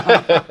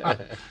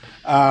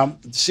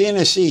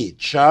 CNSE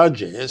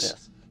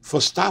charges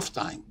for staff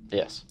time.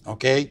 Yes.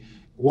 Okay.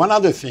 One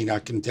other thing I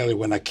can tell you,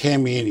 when I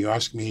came in, you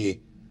asked me,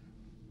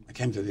 I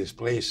came to this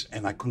place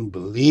and I couldn't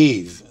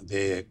believe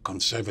the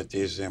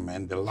conservatism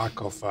and the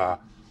lack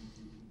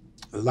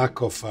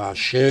of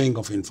sharing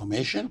of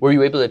information. Were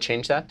you able to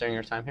change that during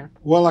your time here?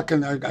 Well, I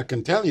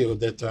can tell you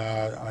that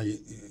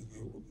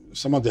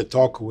some of the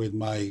talk with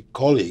my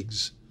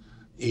colleagues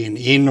in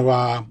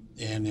INRA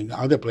and in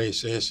other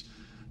places,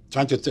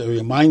 trying to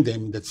remind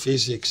them that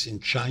physics in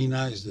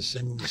China is the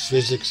same as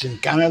physics in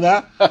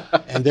Canada,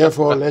 and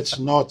therefore let's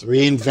not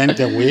reinvent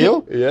the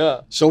wheel.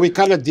 Yeah. So we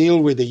got to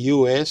deal with the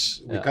US,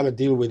 we got to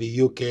deal with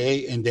the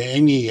UK and the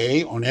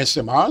NEA on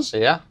SMRs.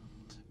 Yeah.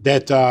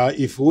 That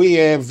if we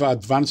have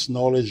advanced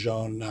knowledge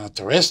on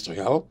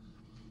terrestrial,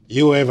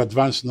 you have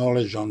advanced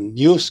knowledge on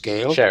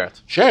NuScale. Share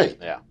it. Share it.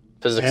 Yeah.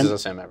 Physics is the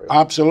same everywhere.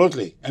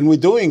 Absolutely. And we're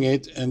doing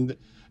it.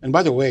 And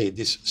by the way,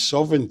 this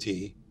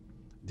sovereignty,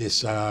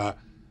 this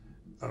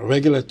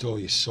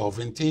regulatory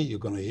sovereignty, you're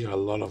going to hear a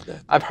lot of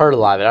that. I've heard a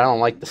lot of it. I don't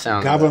like the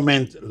sound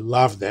Government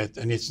love that.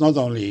 And it's not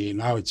only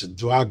now, it's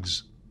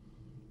drugs.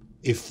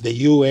 If the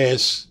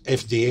US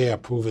FDA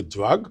approve a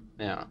drug,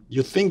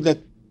 you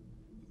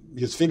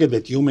figure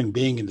that human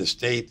being in the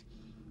state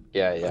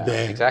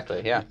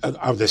exactly,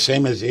 are the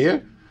same as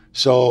here.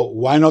 So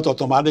why not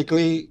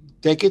automatically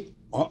take it?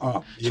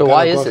 So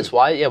why is this?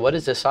 What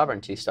is this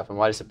sovereignty stuff and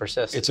why does it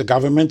persist? It's a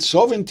government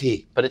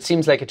sovereignty. But it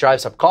seems like it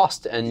drives up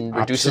cost and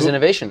reduces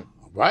innovation.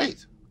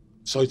 Right.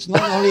 So it's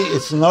not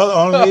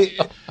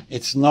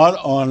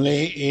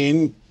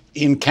only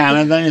in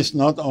Canada, and it's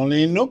not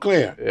only in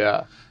nuclear.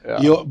 Yeah.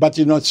 But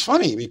it's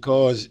funny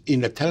because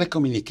in the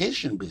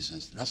telecommunication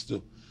business,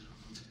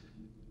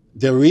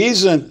 the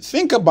reason,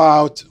 think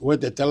about where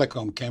the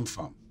telecom came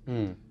from.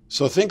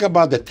 So think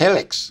about the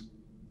telex.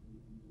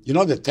 You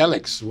know, the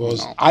telex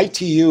was,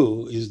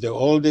 ITU is the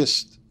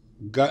oldest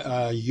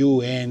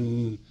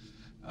UN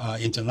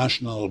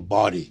international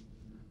body.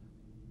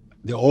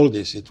 The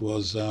oldest. It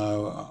was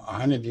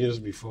 100 years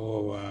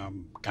before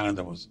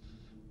Canada was,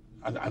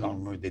 I don't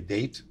remember the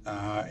date,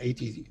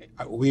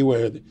 we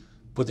were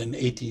put in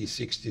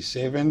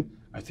 1867.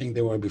 I think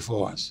they were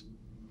before us.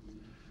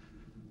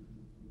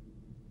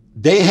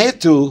 They had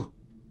to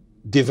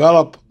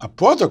develop a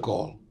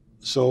protocol.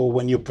 So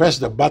when you press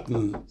the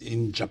button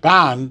in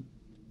Japan,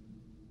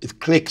 it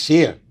clicks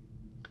here.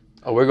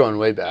 Oh, we're going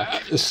way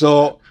back.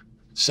 So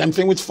same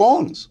thing with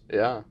phones.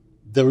 Yeah.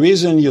 The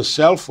reason your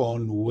cell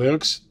phone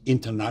works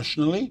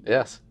internationally,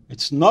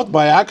 it's not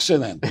by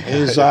accident.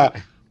 It's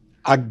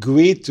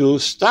agreed to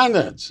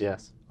standards.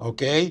 Yes.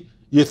 Okay?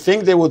 You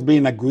think there would be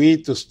an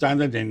agreed to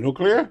standard in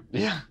nuclear?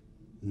 Yeah.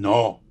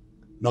 No,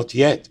 not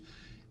yet.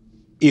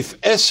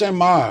 If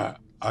SMR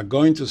are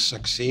going to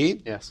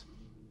succeed,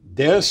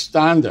 their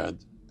standard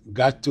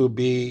got to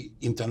be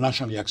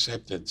internationally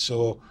accepted.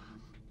 So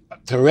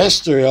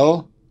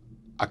terrestrial,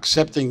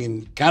 accepting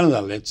in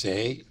Canada, let's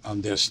say,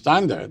 on their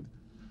standard,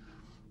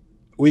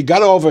 we got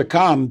to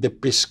overcome the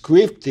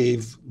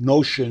prescriptive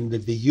notion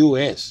that the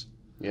U.S.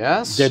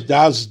 that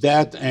does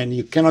that, and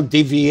you cannot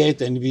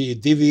deviate, and we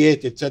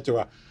deviate,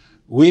 etc.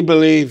 We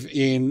believe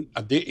in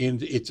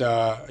it's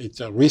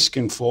a risk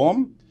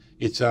informed,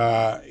 it's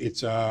a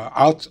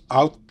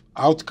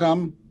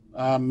outcome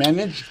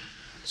managed.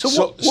 So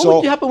what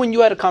would happen when you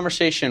had a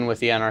conversation with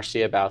the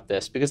NRC about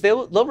this? Because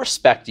they'll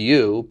respect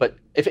you, but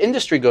if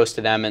industry goes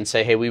to them and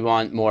say, hey, we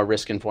want more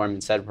risk-informed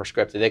instead of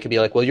prescriptive, they could be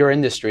like, well, you're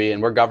industry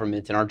and we're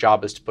government and our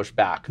job is to push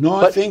back.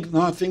 I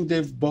think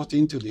they've bought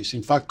into this.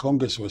 In fact,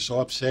 Congress was so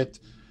upset,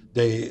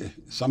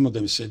 some of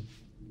them said,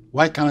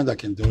 why Canada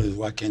can do it,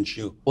 why can't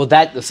you? Well,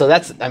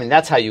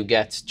 that's how you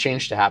get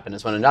change to happen,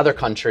 is when another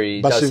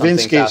country does something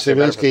faster.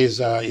 But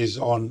Savinsky is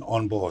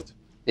on board.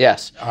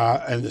 Yes.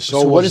 And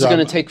so what is it going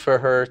to take for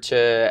her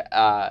to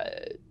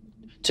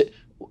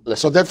listen?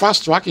 So they're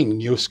fast-tracking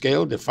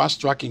NuScale. They're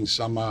fast-tracking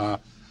some...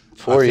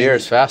 4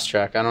 years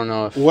fast-track. I don't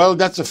know if... Well,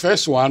 that's the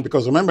first one,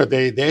 because remember,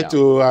 they had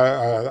to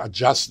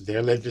adjust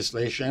their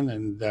legislation,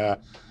 and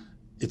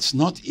it's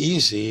not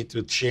easy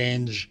to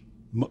change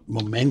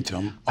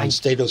momentum on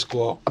status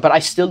quo. But I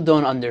still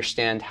don't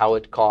understand how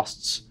it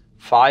costs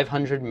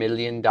 $500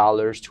 million to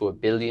 $1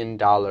 billion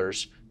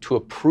to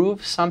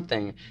approve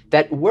something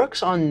that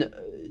works on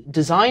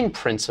design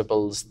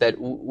principles that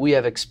we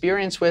have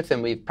experience with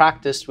and we've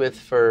practiced with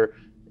for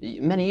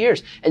many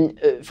years. And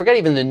forget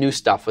even the new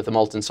stuff with the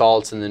molten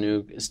salts and the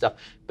new stuff,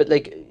 but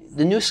like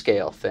the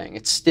NuScale thing,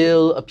 it's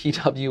still a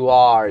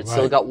PWR, it's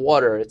still got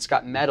water, it's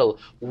got metal.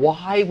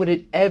 Why would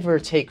it ever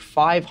take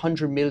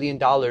 $500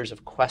 million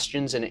of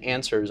questions and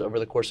answers over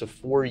the course of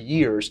 4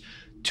 years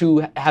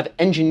to have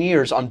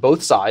engineers on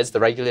both sides,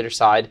 the regulator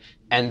side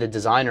and the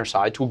designer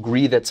side, to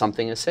agree that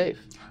something is safe?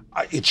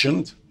 It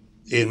shouldn't.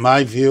 In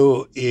my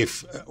view,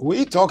 if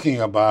we're talking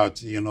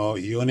about,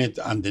 unit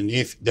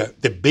underneath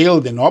the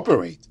build and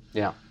operate,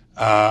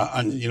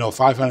 and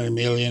 500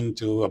 million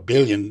to $1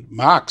 billion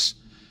max,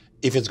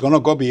 if it's going to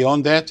go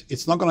beyond that,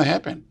 it's not going to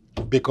happen.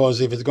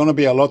 Because if it's going to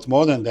be a lot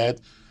more than that,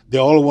 they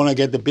all want to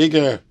get the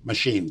bigger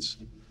machines.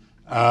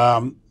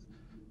 If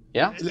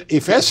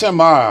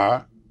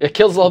SMR, it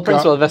kills the whole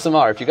principle of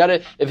SMR.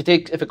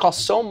 If it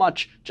costs so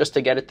much just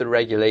to get it through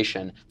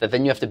regulation that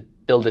then you have to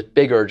build it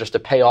bigger just to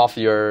pay off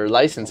your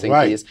licensing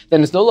fees,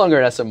 then it's no longer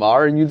an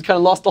SMR and you've kind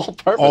of lost the whole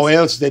purpose. Or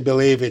else they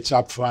believe it's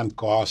upfront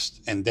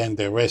cost and then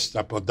the rest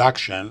are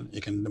production.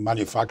 You can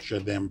manufacture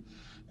them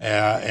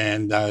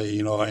and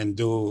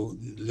do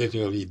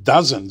literally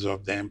dozens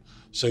of them,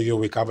 so you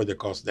recover the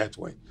cost that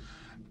way.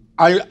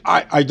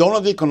 I don't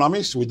know the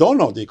economics. We don't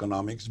know the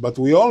economics, but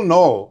we all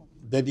know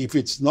that if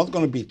it's not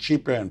going to be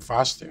cheaper and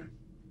faster,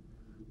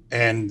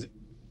 and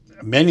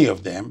many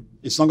of them,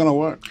 it's not going to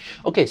work.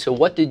 Okay, so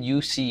what did you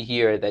see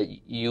here that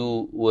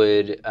you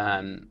would,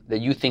 that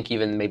you think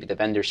even maybe the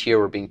vendors here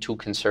were being too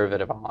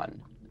conservative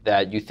on,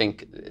 that you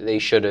think they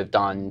should have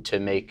done to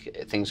make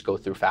things go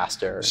through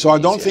faster? So I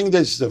don't think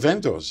it's the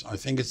vendors. I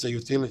think it's the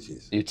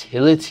utilities.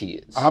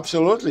 Utilities?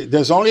 Absolutely.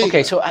 There's only...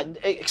 Okay, so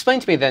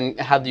explain to me then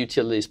how the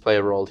utilities play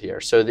a role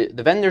here. So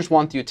the vendors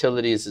want the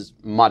utilities'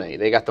 money.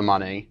 They got the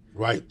money.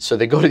 Right. So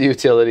they go to the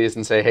utilities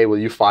and say, hey, will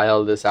you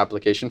file this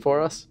application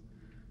for us?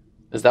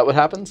 Is that what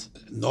happens?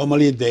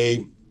 Normally,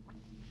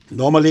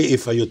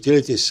 if a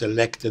utility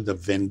selected a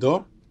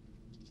vendor,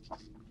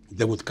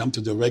 they would come to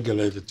the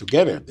regulator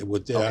together. They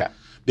would,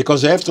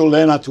 because they have to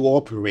learn how to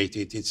operate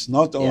it. It's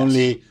not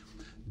only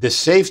the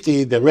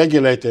safety, the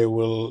regulator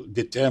will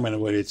determine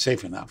whether it's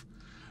safe enough.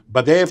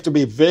 But they have to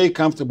be very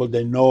comfortable.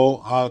 They know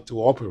how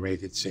to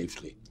operate it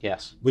safely.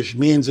 Yes. Which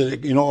means,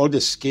 all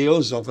the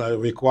skills are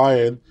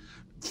required,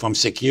 from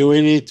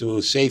security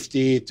to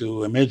safety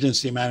to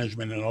emergency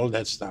management and all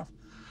that stuff.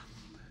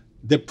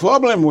 The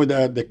problem with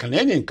the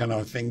Canadian kind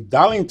of thing,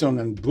 Darlington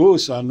and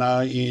Bruce are now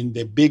in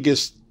the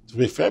biggest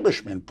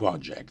refurbishment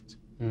project,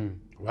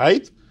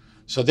 right?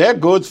 So they're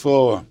good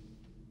for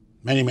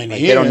many, many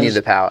years. They don't need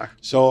the power.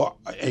 So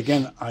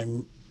again,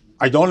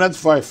 I don't know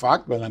for a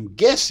fact, but I'm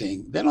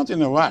guessing they're not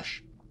in a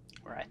rush.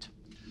 Right.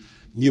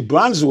 New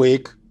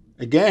Brunswick,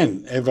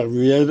 again, have a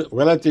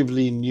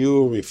relatively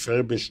new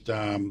refurbished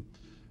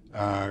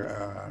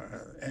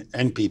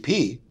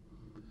NPP,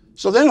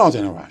 so they're not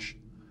in a rush.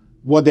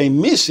 What they're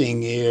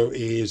missing here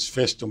is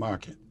first to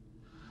market.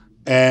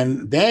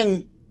 And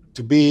then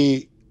to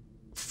be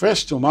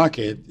first to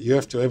market, you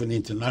have to have an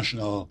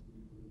international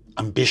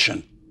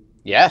ambition.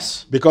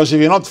 Yes. Because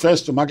if you're not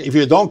first to market, if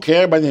you don't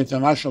care about the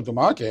international to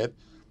market,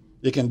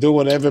 you can do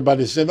what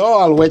everybody said,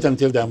 I'll wait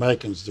until the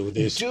Americans do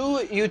this.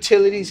 Do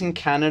utilities in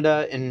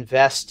Canada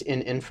invest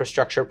in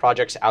infrastructure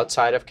projects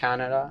outside of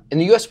Canada? In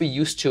the US, we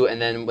used to,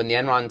 and then when the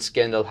Enron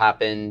scandal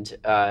happened,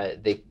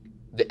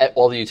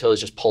 all the utilities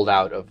just pulled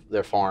out of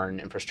their foreign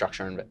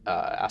infrastructure and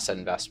asset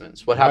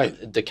investments. What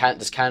happened?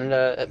 Does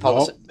Canada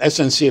policy? No,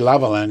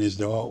 SNC-Lavalin is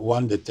the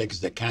one that takes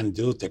the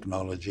CANDO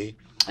technology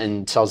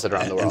and sells it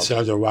around the world. And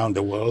sells around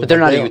the world. But they're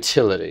not a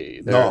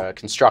utility. They're a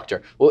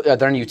constructor. Well, are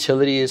there any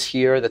utilities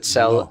here that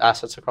sell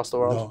assets across the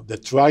world? No, they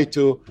try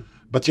to.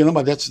 But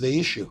but that's the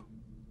issue.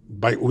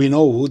 But we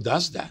know who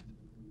does that.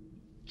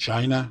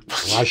 China,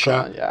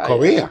 Russia,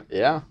 Korea.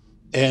 Yeah.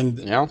 And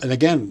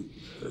again,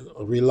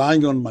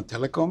 relying on my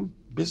telecom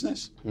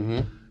business.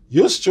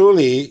 Yours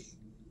truly,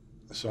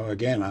 so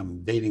again,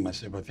 I'm dating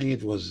myself. I think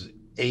it was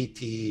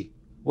 80,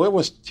 where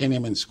was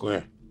Tiananmen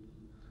Square?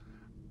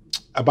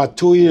 About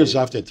 2 years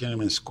after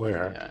Tiananmen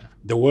Square,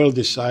 the world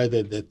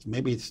decided that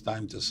maybe it's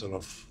time to sort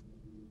of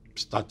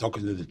start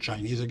talking to the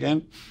Chinese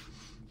again.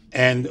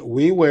 And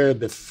we were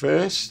the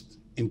first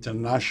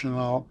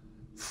international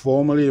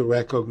formally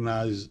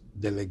recognized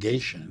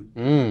delegation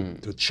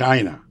to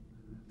China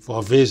for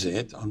a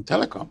visit on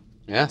telecom.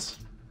 Yes.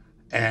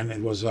 And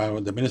it was,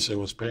 the minister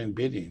was Perrin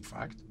Bedi, in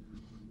fact.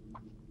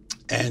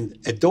 And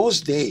at those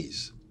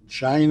days,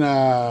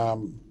 China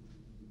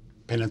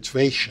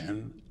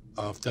penetration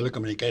of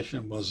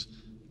telecommunication was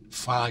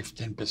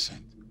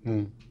 5-10%.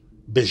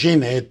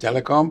 Beijing had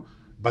telecom,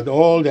 but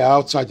all the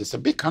outside, it's a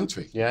big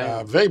country,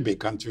 very big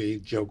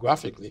country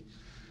geographically.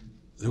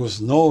 There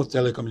was no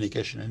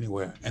telecommunication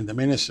anywhere. And the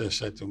minister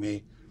said to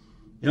me,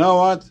 you know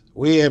what,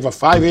 we have a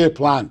 5-year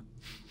plan.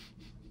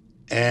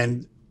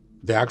 And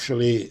they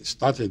actually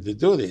started to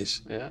do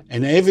this.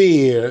 And every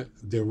year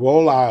they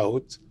roll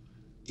out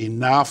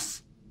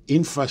enough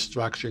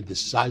infrastructure the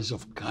size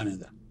of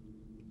Canada.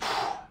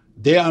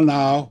 They are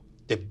now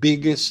the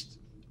biggest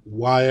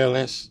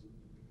wireless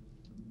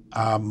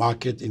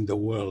market in the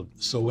world.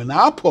 So when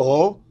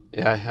Apple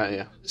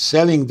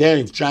selling there,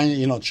 if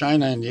China,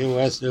 China and the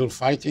US, they're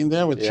fighting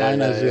there with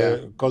China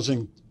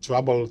causing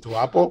trouble to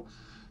Apple.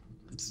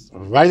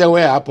 Right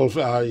away, Apple,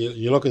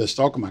 you look at the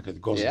stock market,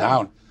 it goes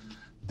down.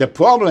 The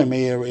problem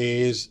here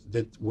is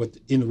that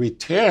in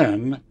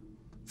return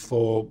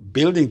for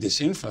building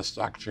this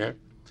infrastructure,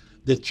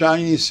 the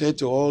Chinese said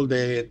to all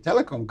the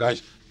telecom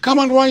guys, come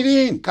on right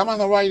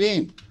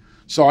in.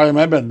 So I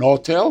remember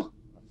Nortel.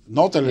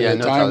 Nortel at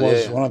the time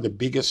was one of the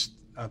biggest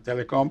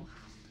telecom.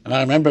 And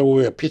I remember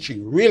we were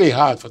pitching really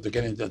hard to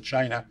get into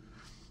China.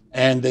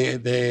 And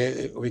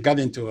we got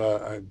into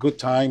a good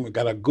time, we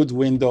got a good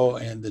window,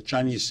 and the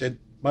Chinese said,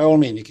 by all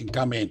means, you can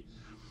come in.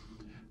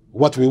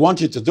 What we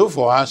want you to do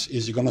for us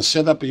is you're going to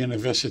set up a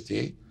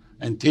university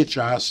and teach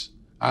us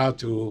how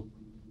to,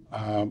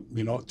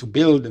 to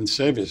build and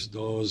service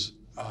those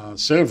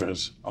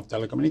servers of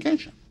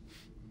telecommunication.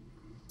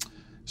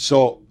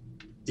 So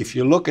if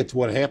you look at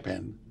what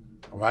happened,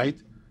 right,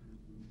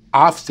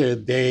 after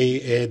they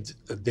had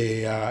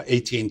the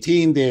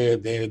AT&T in there,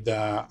 they had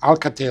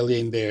Alcatel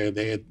in there,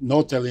 they had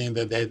Nortel in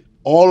there, they had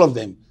all of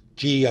them,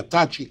 GE,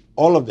 Hitachi,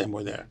 all of them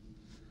were there.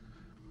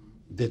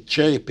 They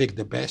cherry-picked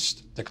the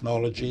best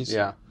technologies.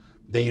 Yeah.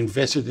 They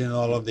invested in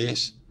all of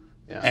this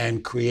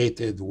and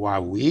created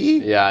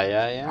Huawei.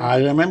 Yeah.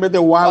 I remember the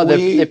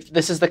Huawei.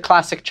 This is the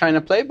classic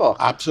China playbook.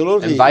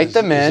 Absolutely. Invite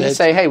them in,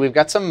 say, hey, we've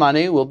got some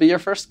money, we'll be your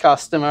first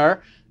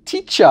customer.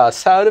 Teach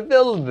us how to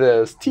build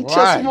this. Teach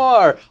us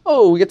more.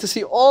 Oh, we get to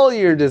see all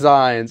your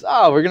designs.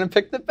 Oh, we're going to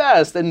pick the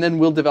best. And then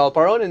we'll develop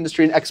our own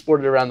industry and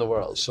export it around the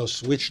world. So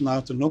switch now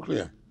to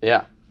nuclear.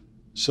 Yeah.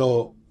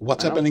 So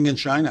what's happening in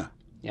China?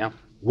 Yeah.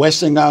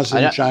 Westinghouse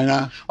in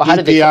China. Well, how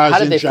did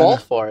they fall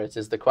for it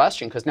is the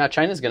question, because now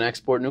China's going to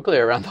export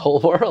nuclear around the whole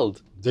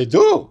world. They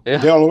do. Yeah.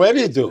 They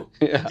already do.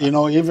 Yeah.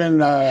 Even...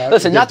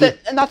 Listen, not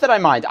that I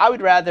mind. I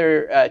would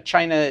rather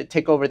China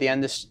take over the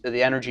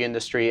energy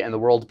industry and the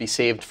world be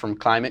saved from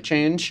climate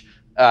change.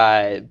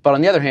 But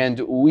on the other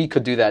hand, we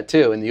could do that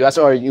too. In the US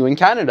or you in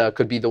Canada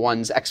could be the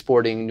ones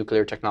exporting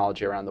nuclear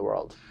technology around the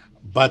world.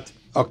 But,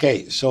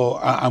 okay, so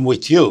I'm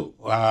with you.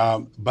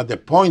 But the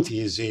point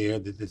is here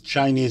that the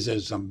Chinese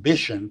has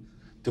ambition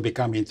to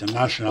become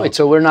international. Wait,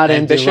 so we're not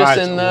ambitious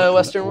in the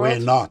Western world?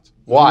 We're not.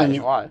 Why?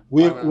 Why?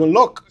 Well,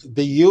 look,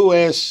 the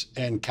US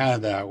and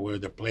Canada were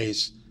the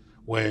place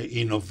where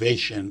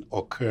innovation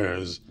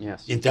occurs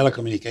in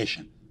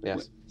telecommunication.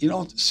 Yes.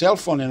 Cell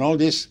phone and all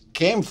this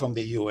came from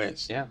the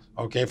US. Yeah.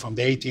 Okay, from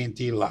the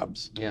AT&T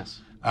labs.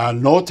 Yes.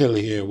 Nortel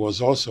here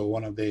was also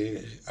one of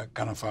the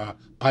kind of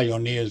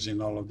pioneers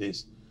in all of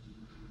this.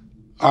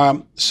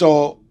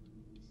 So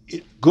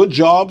good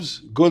jobs,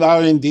 good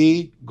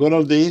R&D, good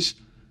all this.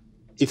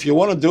 If you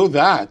want to do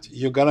that,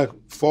 you got to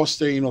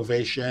foster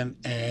innovation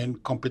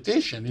and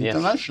competition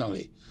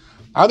internationally.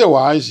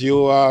 Otherwise,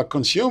 you are a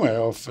consumer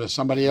of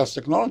somebody else's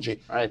technology.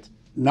 Right.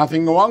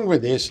 Nothing wrong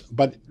with this,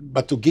 but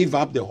to give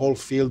up the whole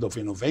field of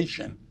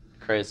innovation.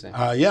 Crazy.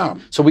 Yeah.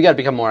 So we got to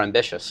become more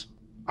ambitious.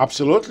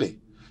 Absolutely.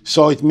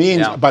 So it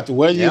means, but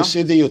where do you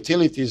see the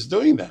utilities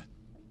doing that?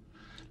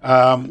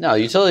 No,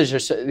 utilities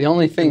are the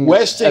only thing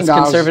as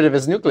conservative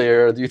as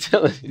nuclear are the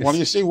utilities. Well,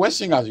 you see,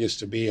 Westinghouse used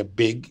to be a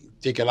big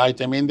ticket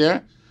item in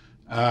there.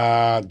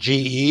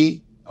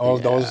 GE, all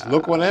those.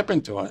 Look what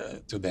happened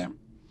to them.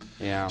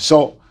 Yeah.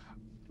 So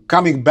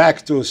coming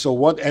back to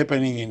what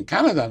happening in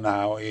Canada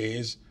now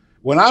is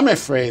what I'm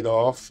afraid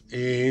of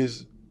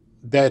is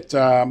that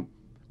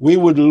we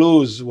would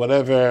lose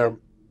whatever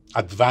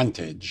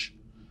advantage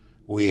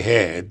we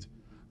had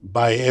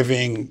by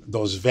having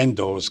those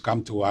vendors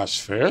come to us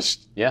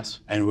first. Yes.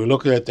 And we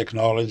look at the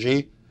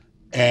technology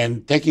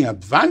and taking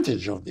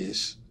advantage of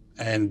this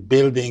and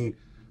building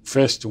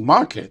first to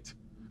market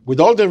with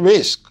all the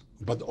risk,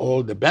 but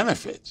all the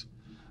benefits.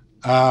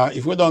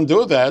 If we don't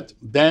do that,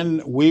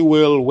 then we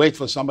will wait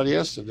for somebody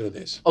else to do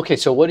this. Okay,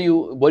 so what do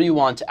you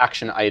want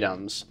action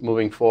items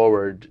moving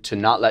forward to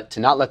not let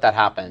that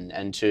happen,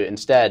 and to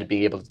instead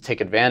be able to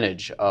take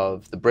advantage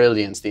of the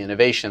brilliance, the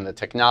innovation, the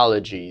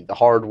technology, the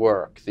hard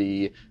work,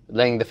 the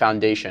laying the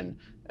foundation?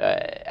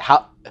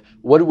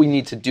 What do we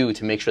need to do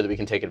to make sure that we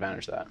can take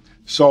advantage of that?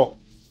 So,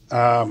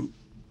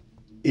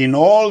 in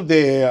all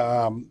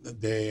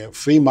the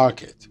free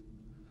market,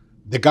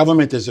 the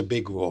government has a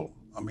big role.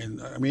 I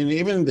mean,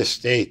 even in the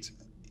state,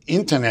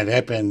 internet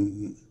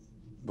happened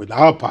with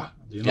ARPA.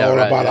 You know all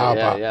about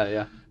ARPA.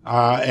 Yeah.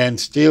 And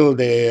still,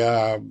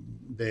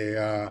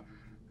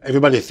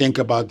 everybody think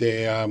about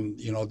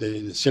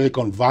the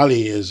Silicon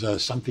Valley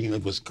as something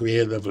that was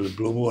created over the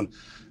blue moon.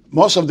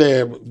 Most of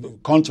the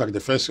contract, the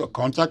first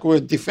contract, were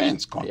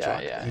defense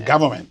contract and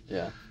government.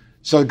 Yeah.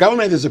 So the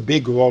government has a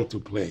big role to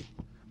play,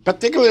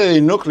 particularly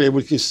in nuclear,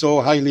 which is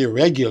so highly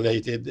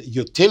regulated.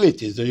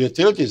 Utilities, the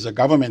utilities are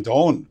government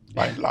owned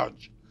by and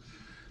large.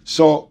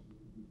 So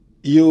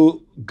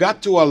you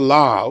got to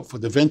allow for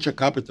the venture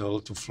capital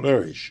to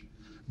flourish.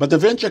 But the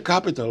venture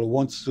capital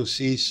wants to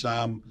see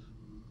some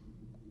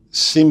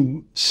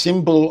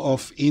symbol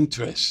of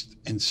interest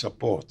and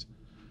support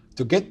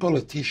to get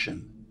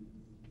politicians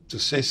to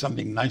say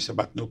something nice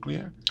about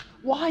nuclear.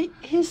 Why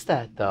is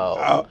that,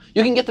 though?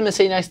 You can get them to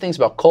say nice things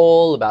about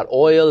coal, about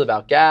oil,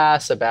 about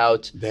gas,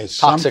 about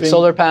toxic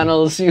solar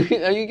panels. You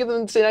get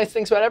them to say nice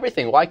things about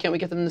everything. Why can't we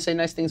get them to say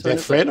nice things about They're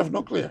nuclear? afraid of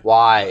nuclear.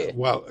 Why?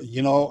 Well,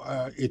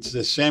 it's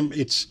the same.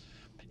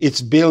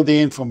 It's built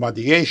in from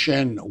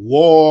radiation,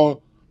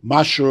 war,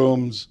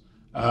 mushrooms.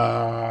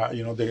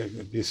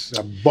 This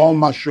bomb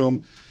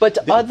mushroom. But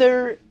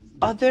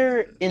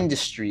other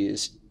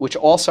industries which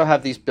also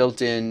have these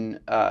built-in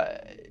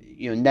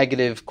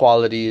negative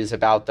qualities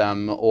about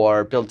them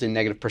or built-in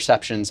negative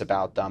perceptions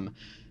about them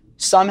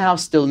somehow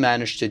still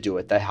manage to do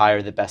it. They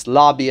hire the best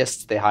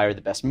lobbyists, they hire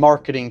the best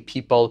marketing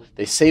people,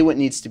 they say what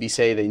needs to be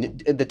said.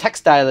 The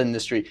textile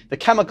industry, the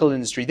chemical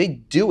industry, they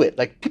do it.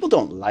 Like, people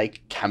don't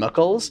like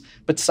chemicals,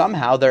 but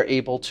somehow they're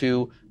able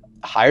to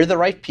hire the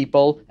right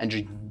people and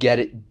just get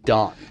it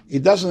done.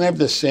 It doesn't have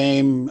the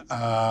same,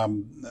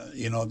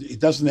 it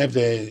doesn't have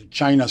the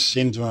China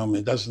syndrome.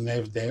 It doesn't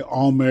have the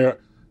Omer.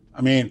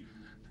 I mean,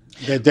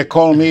 they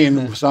call me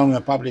in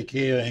some public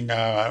hearing,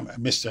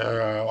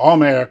 Mr.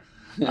 Omer.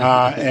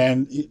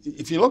 And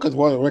if you look at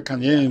what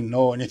can you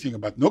know anything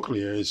about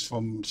nuclear is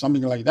from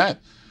something like that.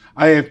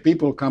 I have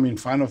people come in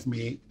front of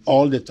me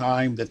all the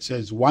time that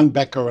says 1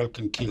 becquerel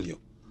can kill you.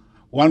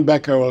 1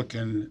 becquerel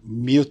can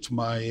mutate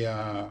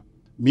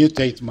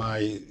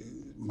my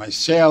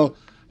cell,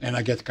 and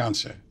I get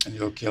cancer, and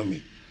it'll kill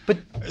me. But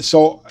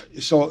so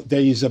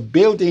there is a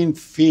built-in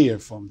fear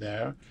from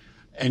there,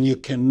 and you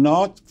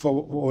cannot,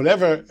 for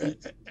whatever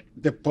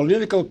the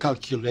political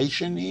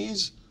calculation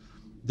is,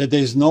 that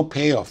there is no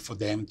payoff for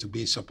them to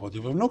be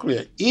supportive of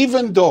nuclear,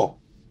 even though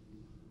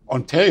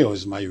Ontario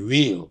is my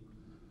real.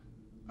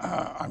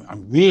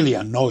 I'm really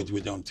annoyed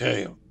with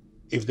Ontario.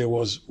 If there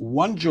was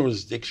one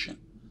jurisdiction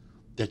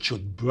that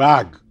should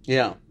brag,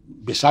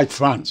 beside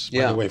France,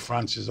 by the way,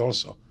 France is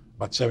also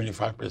about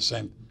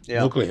 75%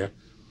 nuclear.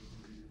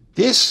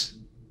 This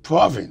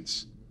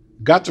province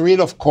got rid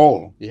of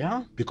coal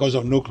because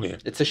of nuclear.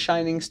 It's a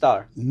shining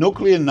star.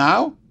 Nuclear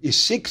now is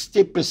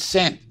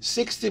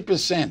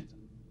 60%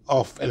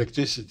 of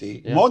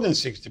electricity, more than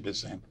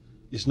 60%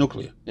 is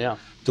nuclear. Yeah.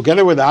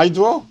 Together with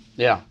hydro.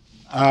 Yeah.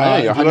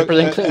 I know, you're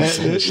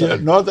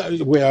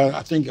 100% we are,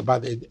 I think,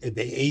 about the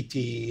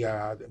 80,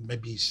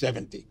 maybe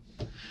 70.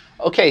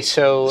 Okay,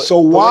 so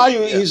why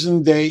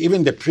isn't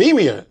even the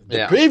premier,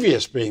 the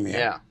previous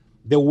premier,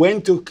 they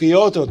went to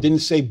Kyoto, didn't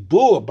say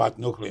boo about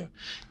nuclear?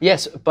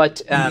 Yes,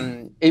 but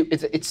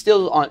it's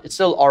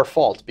still our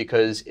fault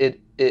because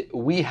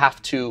we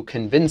have to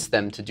convince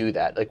them to do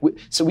that.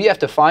 So we have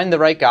to find the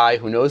right guy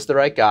who knows the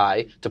right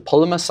guy to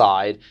pull him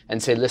aside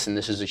and say, listen,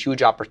 this is a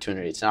huge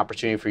opportunity. It's an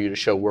opportunity for you to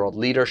show world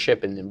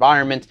leadership in the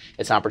environment.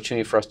 It's an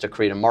opportunity for us to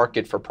create a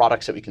market for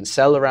products that we can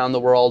sell around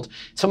the world.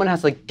 Someone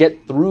has to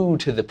get through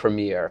to the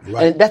premier.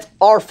 Right. And that's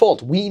our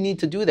fault. We need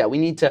to do that. We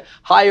need to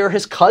hire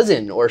his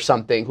cousin or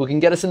something who can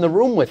get us in the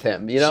room with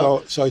him.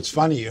 So it's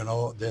funny,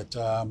 that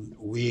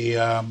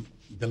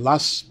the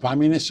last prime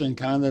minister in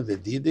Canada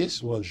that did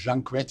this was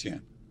Jean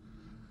Chrétien.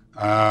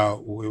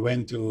 We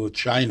went to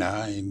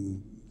China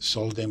and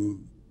sold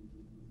them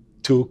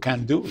 2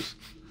 can-dos.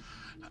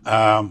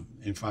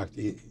 In fact,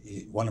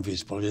 one of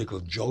his political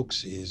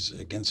jokes is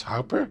against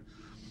Harper.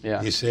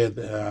 Yeah. He said,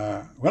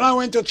 when I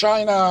went to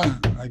China,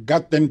 I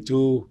got them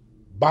to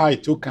buy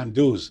 2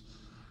 can-dos.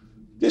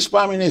 This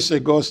prime minister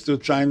goes to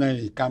China and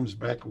he comes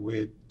back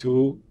with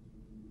 2,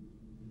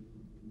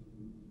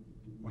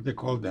 what they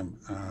call them?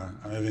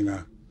 I'm having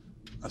a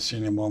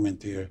senior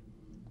moment here.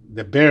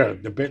 The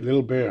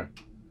little bear.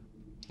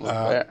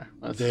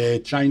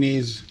 The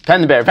Chinese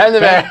Panda bear.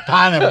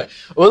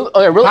 We'll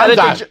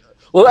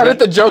edit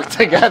the joke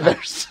together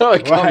so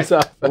it comes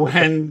up.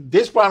 When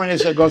this prime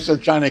minister goes to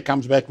China, he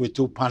comes back with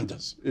 2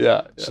 pandas.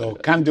 So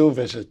can-do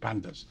versus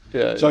pandas.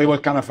 So it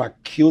was kind of a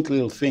cute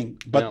little thing.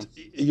 But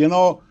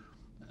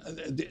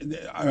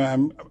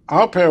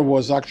Harper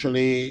was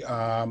actually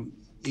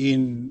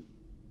in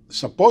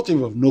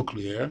supportive of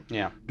nuclear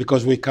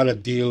because we cut a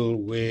deal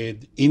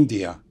with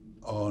India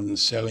on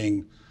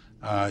selling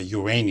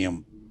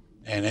uranium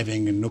and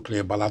having a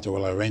nuclear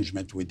bilateral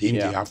arrangement with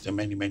India after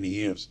many, many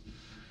years.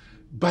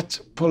 But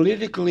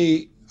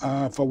politically,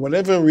 for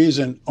whatever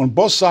reason, on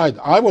both sides,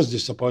 I was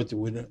disappointed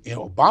with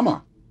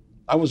Obama.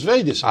 I was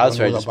very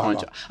disappointed with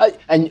Obama.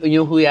 And you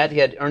know who he had? He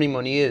had Ernie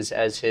Moniz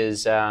as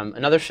his,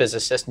 another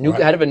physicist,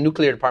 head of a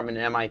nuclear department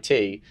at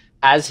MIT,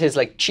 as his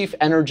chief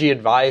energy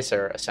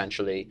advisor,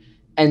 essentially.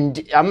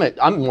 And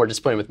I'm more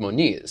disappointed with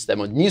Moniz, that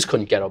Moniz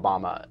couldn't get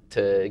Obama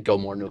to go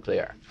more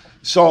nuclear.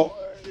 So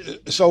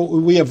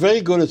we are very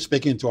good at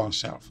speaking to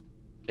ourselves.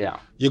 Yeah.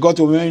 You go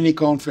to any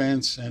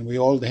conference and we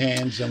hold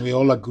hands and we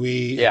all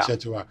agree,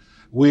 etc.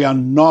 We are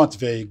not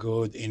very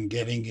good in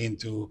getting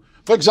into,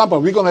 for example,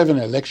 we're going to have an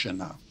election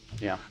now.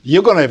 Yeah.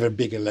 You're going to have a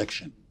big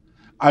election.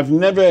 I've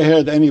never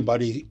heard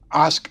anybody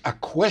ask a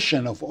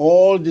question of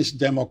all this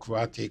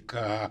Democratic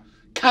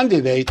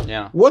candidate.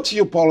 Yeah. What's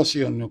your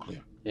policy on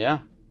nuclear? Yeah.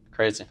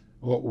 Crazy.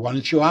 Well, why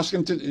don't you ask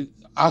him to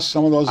ask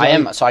some of those?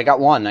 So I got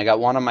one. I got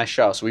one on my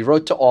show. So we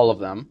wrote to all of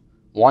them.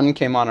 One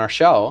came on our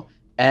show,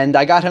 and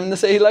I got him to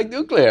say he liked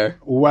nuclear.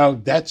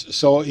 Well,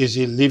 so. Is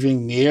he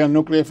living near a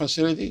nuclear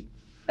facility?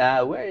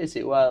 Where is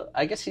he? Well,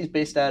 I guess he's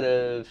based out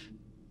of...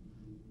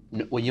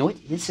 Well, you know what?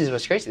 This is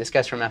what's crazy. This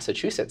guy's from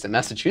Massachusetts, and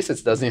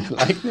Massachusetts doesn't even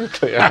like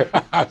nuclear.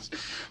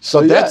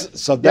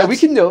 Yeah, we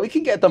can do it. We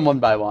can get them one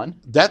by one.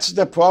 That's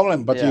the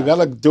problem, but Yeah. you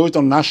gotta do it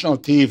on national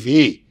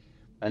TV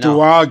I know. to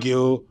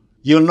argue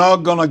you're not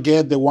gonna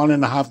get the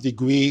 1.5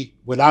 degree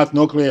without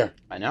nuclear.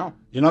 I know.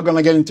 You're not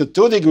gonna get into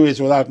 2 degrees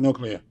without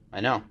nuclear.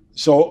 I know.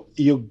 So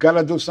you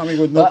gotta do something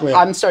with But nuclear.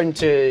 I'm starting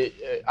to.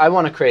 I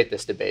want to create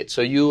this debate.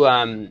 So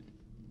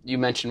you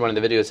mentioned one of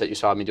the videos that you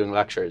saw me doing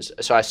lectures.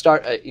 So I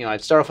start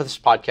off with this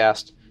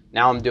podcast.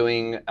 Now I'm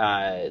doing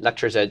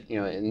lectures at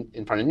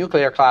in front of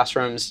nuclear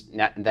classrooms.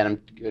 And then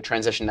I'm going to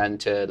transition that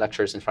into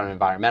lectures in front of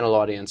environmental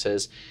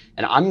audiences.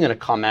 And I'm going to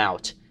come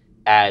out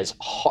as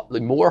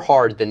more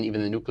hard than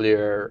even the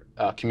nuclear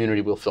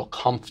community will feel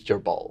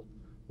comfortable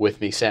with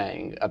me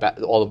saying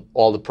about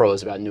all the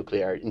pros about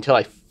nuclear, until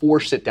I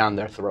force it down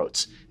their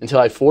throats, until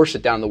I force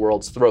it down the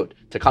world's throat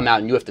to come out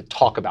and you have to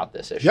talk about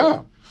this issue.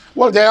 Yeah.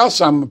 Well, there are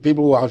some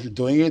people who are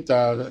doing it.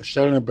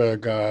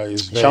 Schellenberg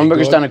is very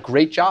Schellenberger's good. done a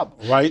great job.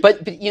 Right.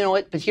 But you know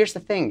what? But here's the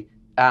thing.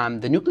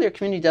 The nuclear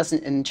community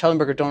and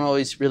Schellenberger don't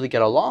always really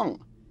get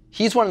along.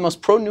 He's one of the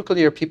most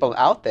pro-nuclear people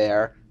out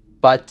there,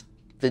 but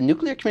the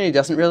nuclear community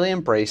doesn't really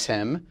embrace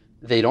him.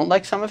 They don't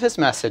like some of his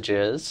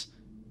messages.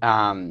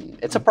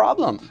 It's a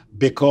problem.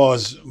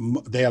 Because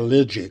they're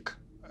allergic.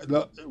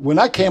 When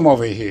I came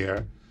over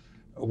here,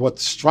 what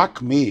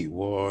struck me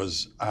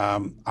was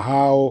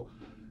how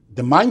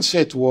the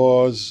mindset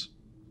was,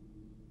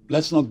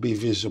 let's not be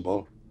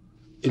visible,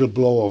 it'll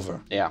blow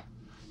over. Yeah.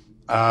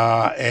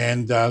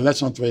 And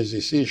let's not raise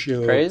this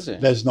issue. Crazy.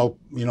 There's no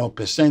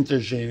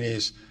percentage in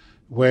this.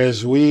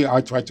 Whereas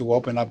I try to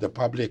open up the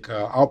public,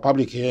 our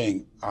public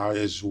hearing are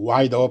as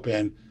wide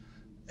open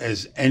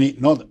as any,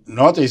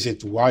 not is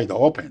it wide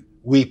open.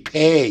 We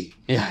pay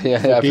Yeah.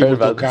 I've people heard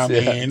about to come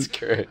this. Yeah, in, it's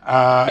great.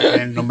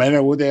 and no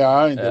matter who they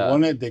are, and Yeah. they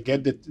want it, they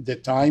get the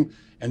time.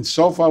 And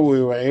so far,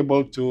 we were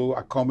able to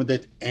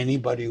accommodate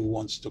anybody who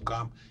wants to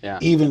come, Yeah.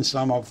 even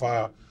some of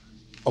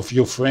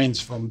your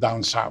friends from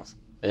down south,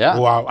 Yeah.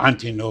 who are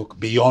anti-nuke,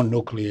 beyond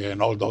nuclear,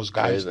 and all those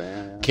guys Crazy,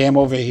 yeah. came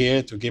over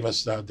here to give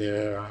us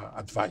their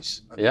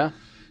advice. Yeah.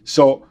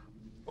 So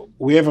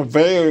we have a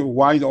very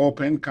wide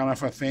open kind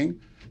of a thing,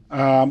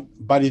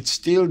 but it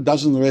still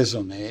doesn't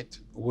resonate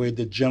with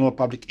the general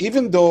public,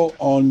 even though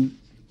on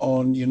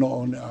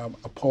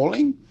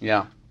polling,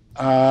 Yeah.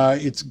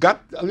 it's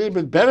got a little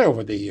bit better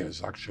over the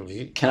years,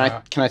 actually. Can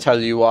I tell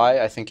you why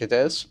I think it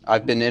is?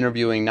 I've been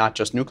interviewing not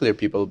just nuclear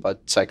people,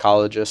 but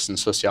psychologists and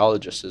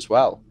sociologists as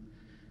well.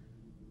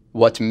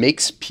 What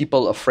makes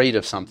people afraid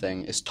of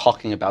something is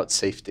talking about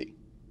safety.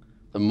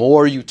 The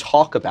more you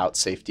talk about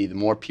safety, the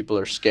more people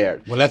are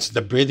scared. Well, that's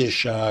the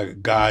British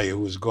guy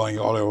who's going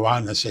all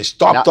around and says,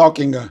 stop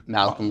talking.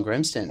 Malcolm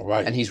Grimston.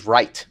 Right. And he's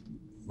right.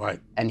 Right.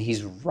 And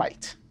he's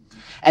right.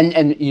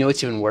 And you know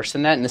what's even worse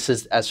than that, and this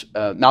is, as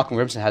Malcolm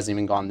Grimston hasn't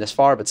even gone this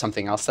far, but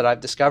something else that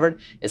I've discovered,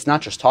 it's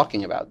not just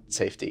talking about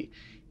safety.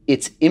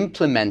 It's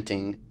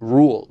implementing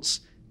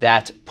rules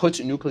that puts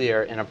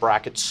nuclear in a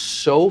bracket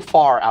so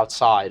far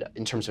outside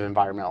in terms of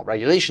environmental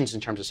regulations,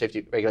 in terms of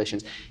safety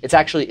regulations. It's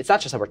not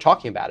just that we're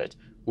talking about it,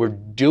 we're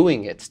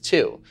doing it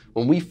too.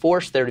 When we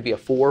force there to be a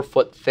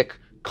 4-foot thick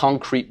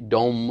concrete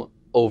dome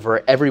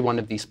over every one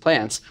of these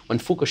plants, when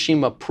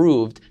Fukushima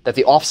proved that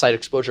the off-site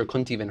exposure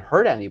couldn't even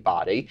hurt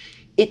anybody,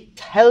 it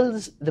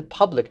tells the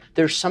public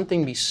there's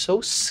something to be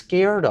so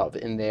scared of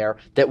in there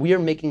that we are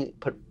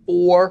put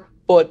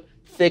 4-foot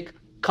thick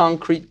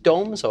concrete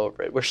domes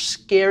over it. We're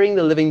scaring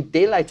the living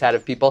daylights out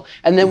of people,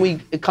 and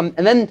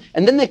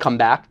then they come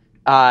back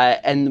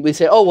and we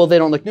say, oh well, they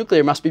don't like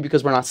nuclear, must be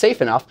because we're not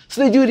safe enough.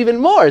 So they do it even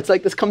more. It's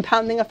like this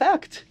compounding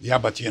effect. Yeah,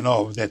 but you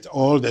know that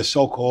all the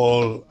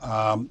so-called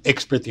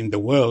experts in the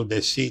world,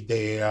 they see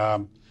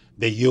the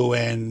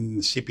UN,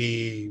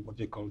 CP, what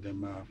do you call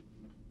them?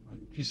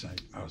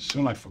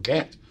 Soon I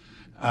forget.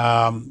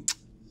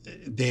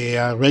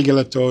 The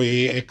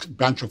regulatory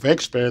bunch of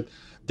experts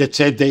that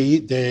said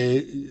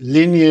the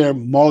linear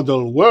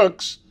model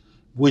works,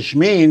 which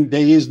means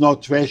there is no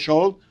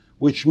threshold,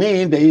 which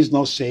means there is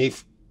no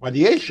safe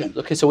radiation.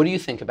 Okay, so what do you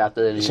think about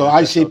the linear So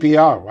threshold?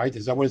 ICPR, right?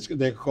 Is that what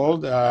they're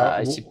called?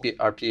 ICPR.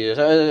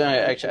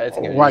 Actually, I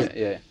think right.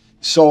 Yeah.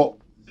 So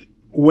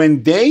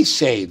when they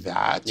say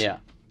that, Yeah.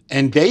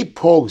 and they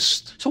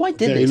post So why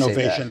did their they say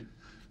innovation,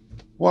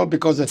 that? well,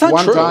 because at not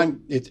one true.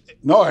 time,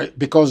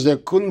 because they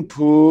couldn't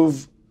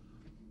prove.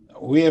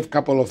 We have a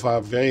couple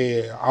of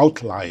very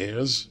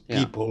outliers,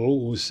 people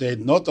who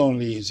said not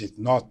only is it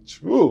not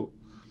true,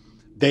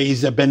 there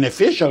is a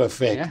beneficial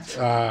effect,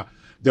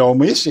 the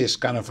hormesis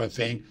kind of a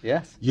thing.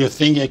 Yes. You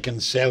think you can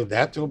sell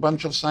that to a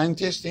bunch of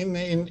scientists in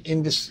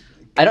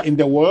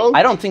the world?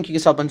 I don't think you can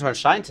sell a bunch of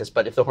scientists,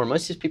 but if the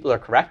hormesis people are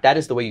correct, that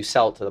is the way you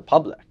sell it to the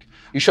public.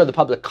 You show the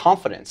public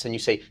confidence, and you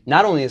say,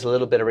 not only is a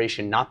little bit of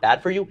radiation not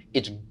bad for you,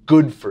 it's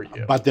good for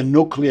you. But the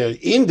nuclear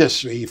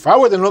industry, if I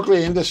were the nuclear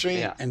industry,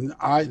 Yeah. and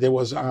there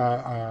was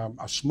a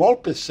small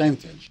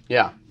percentage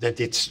Yeah. that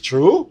it's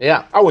true,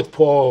 Yeah. I would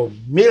pour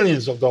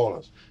millions of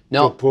dollars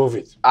No. to prove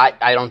it.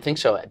 I don't think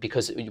so,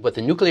 because what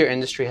the nuclear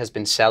industry has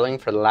been selling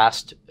for the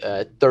last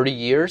 30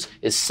 years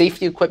is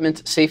safety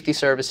equipment, safety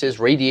services,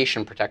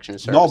 radiation protection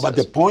services. No, but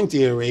the point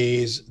here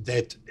is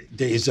that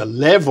there is a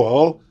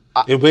level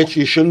in which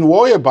you shouldn't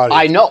worry about it.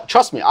 I know.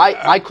 Trust me,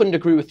 I couldn't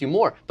agree with you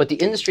more. But the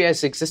industry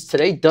as it exists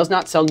today does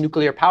not sell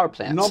nuclear power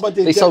plants. No, but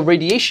they sell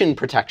radiation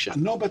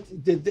protection. No, but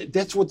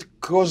that's what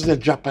caused the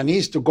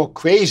Japanese to go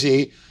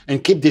crazy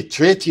and keep the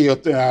treaty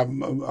of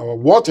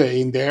water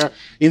in there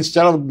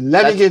instead of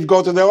letting it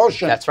go to the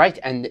ocean. That's right.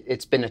 And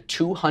it's been a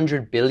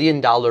 $200 billion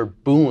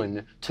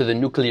boon to the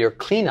nuclear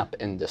cleanup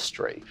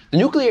industry. The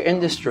nuclear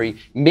industry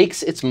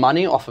makes its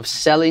money off of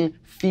selling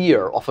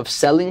fear, off of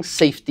selling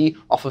safety,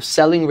 off of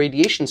selling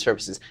radiation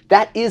services.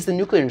 That is the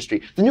nuclear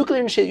industry. The nuclear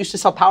industry that used to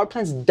sell power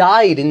plants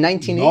died in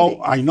 1980.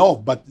 No, I know,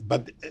 but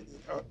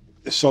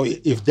so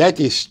if that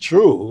is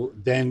true,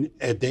 then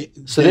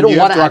so they don't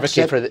want to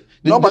advocate for the.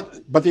 No,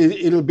 but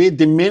it'll be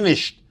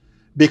diminished,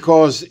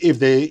 because if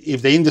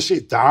the industry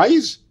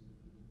dies,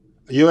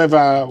 you have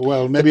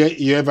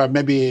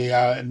maybe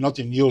not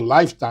in your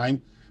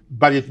lifetime,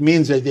 but it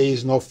means that there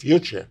is no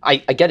future. I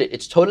get it.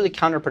 It's totally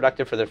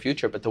counterproductive for their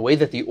future, but the way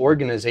that the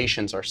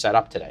organizations are set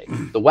up today,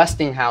 the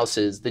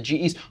Westinghouses, the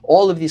GEs,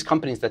 all of these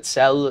companies that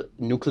sell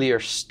nuclear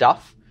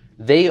stuff,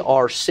 they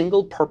are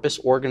single-purpose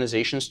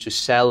organizations to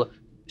sell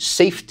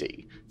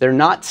safety. They're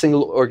not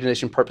single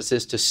organization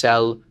purposes to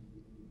sell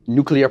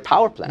nuclear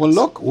power plants. Well,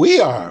 look, we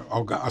are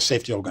a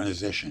safety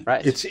organization.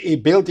 Right. It's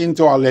built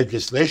into our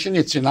legislation.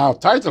 It's in our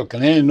title,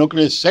 Canadian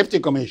Nuclear Safety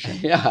Commission.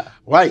 Yeah.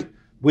 Right.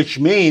 Which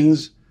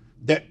means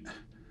that,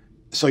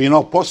 so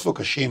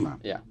post-Fukushima,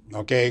 Yeah.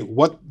 okay,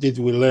 what did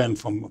we learn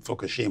from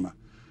Fukushima?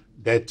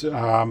 That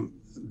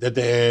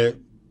the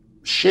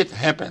shit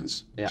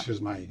happens, Yeah.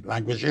 excuse my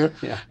language here,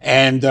 Yeah.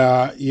 and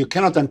you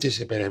cannot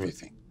anticipate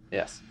everything.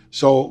 Yes.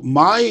 So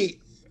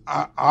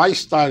I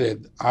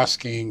started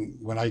asking,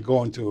 when I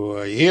go into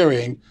a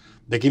hearing,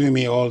 they're giving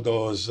me all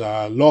those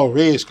low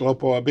risk, low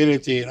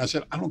probability, and I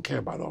said, I don't care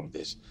about all of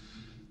this.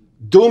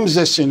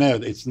 Doomsday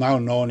scenario, it's now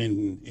known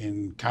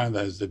in Canada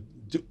as the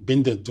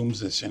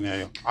doomsday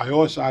scenario. I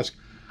always ask,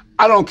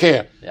 I don't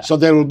care. Yeah. So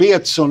there will be a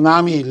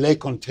tsunami in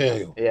Lake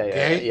Ontario. Yeah,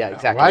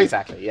 exactly, right?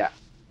 exactly, yeah.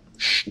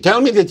 Tell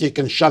me that you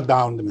can shut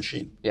down the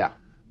machine. Yeah.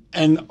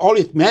 And all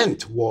it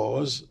meant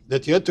was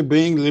that you had to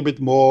bring a little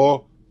bit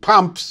more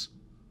pumps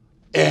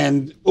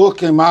and hook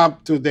them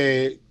up to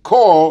the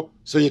core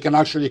so you can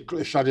actually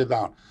shut it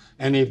down.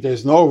 And if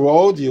there's no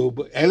road, you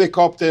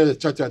helicopter,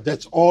 etc.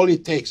 That's all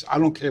it takes. I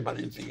don't care about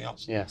anything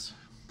else. Yes.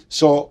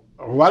 So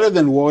rather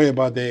than worry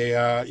about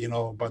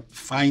about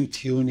fine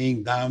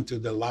tuning down to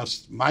the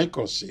last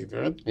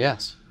microsievert,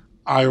 Yes.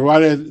 I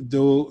rather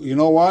do. You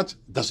know what?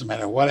 Doesn't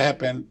matter what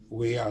happened.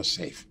 We are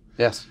safe.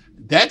 Yes.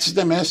 That's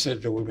the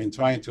message that we've been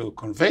trying to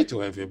convey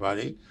to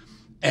everybody.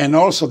 And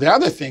also the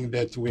other thing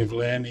that we've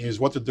learned is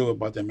what to do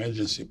about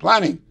emergency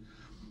planning.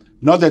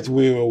 Not that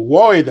we were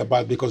worried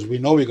about, because we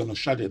know we're going to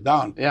shut it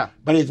down. Yeah.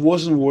 But it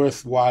wasn't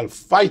worthwhile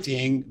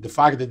fighting the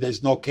fact that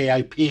there's no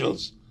KI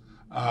pills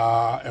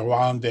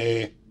around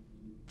the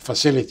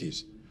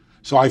facilities.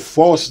 So I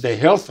forced the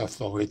health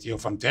authority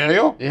of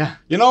Ontario. Yeah.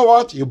 You know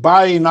what? You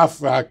buy enough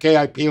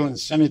KI pill and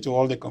send it to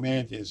all the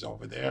communities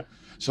over there.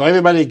 So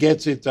everybody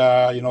gets it,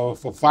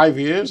 for 5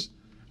 years,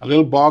 a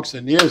little box,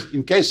 and here's,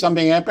 in case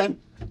something happened,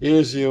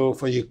 here's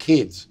for your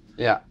kids.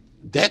 Yeah.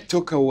 That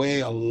took away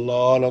a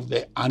lot of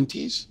the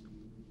aunties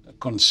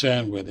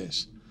concerned with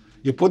this.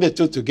 You put the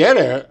two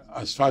together,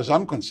 as far as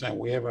I'm concerned,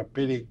 we have a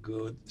pretty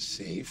good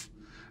safe,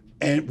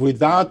 and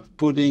without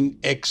putting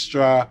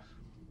extra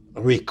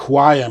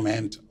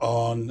requirement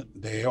on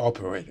the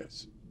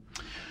operators.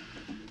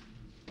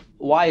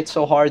 Why it's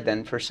so hard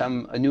then for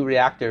a new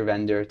reactor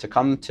vendor to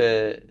come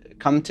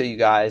to you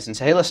guys and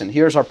say, hey, listen,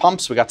 here's our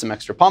pumps. We got some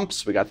extra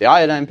pumps. We got the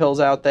iodine pills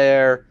out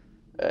there.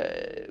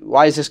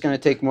 Why is this going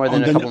to take more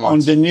than a couple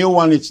months? On the new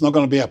one, it's not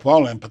going to be a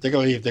problem,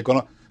 particularly if they're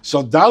going to.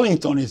 So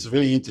Darlington is a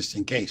really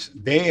interesting case.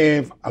 They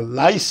have a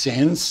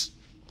license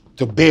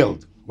to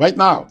build right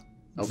now,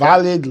 Okay.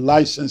 valid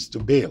license to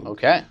build.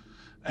 Okay.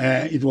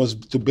 It was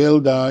to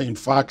build, in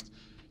fact,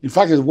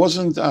 it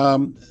wasn't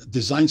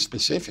design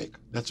specific.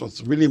 That's what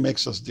really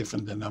makes us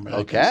different than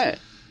Americans. Okay.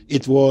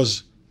 It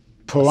was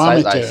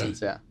Site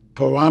license, yeah.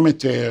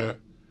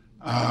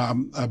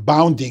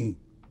 bounding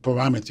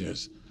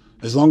parameters.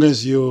 As long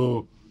as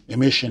your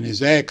emission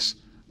is X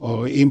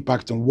or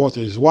impact on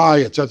water is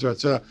Y, et cetera,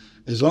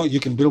 as long as you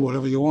can build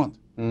whatever you want,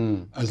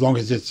 as long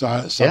as it's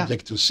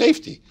subject to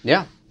safety.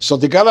 Yeah. So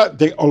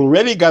they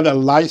already got a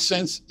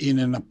license in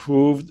an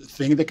approved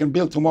thing they can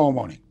build tomorrow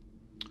morning.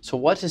 So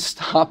what is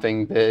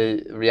stopping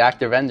the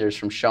reactor vendors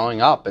from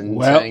showing up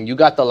and saying, you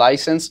got the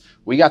license,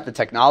 we got the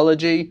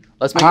technology,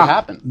 let's make it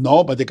happen?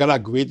 No, but they got to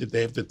agree that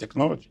they have the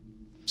technology.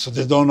 So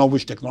they don't know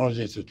which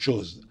technology to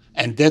choose.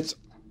 And that's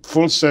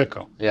full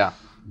circle. Yeah.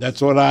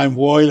 That's what I'm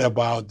worried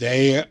about.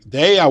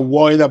 They are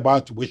worried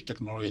about which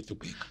technology to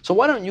pick. So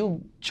why don't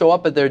you show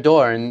up at their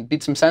door and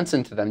beat some sense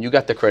into them? You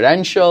got the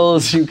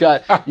credentials, you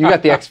got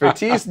the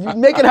expertise. You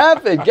make it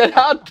happen. Get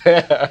out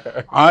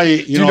there.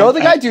 Do you know the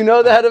guy? Do you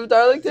know the head of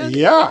Darlington?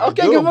 Yeah.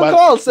 Okay, give him a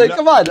call. Say,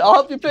 come on, I'll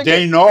help you pick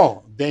They it.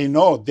 know.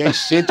 They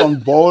sit on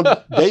board.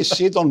 They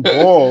sit on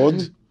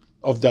board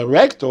of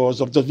directors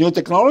of the new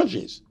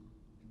technologies.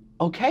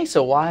 Okay,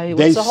 so why?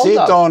 They What's the sit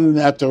holdup?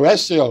 on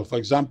terrestrial, for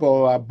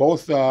example,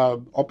 both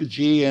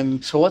OPG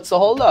and. So what's the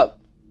holdup?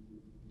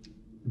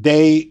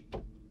 They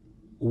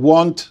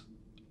want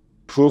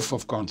proof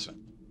of concept.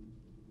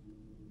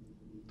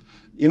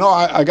 You know,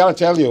 I gotta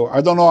tell you,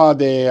 I don't know how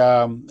the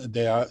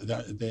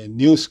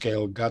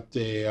NuScale got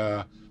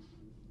the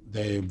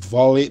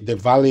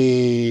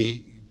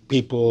Valley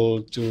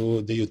people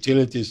to the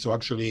utilities to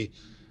actually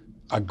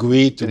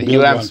agree to The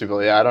build UAMS one.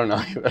 people, yeah, I don't know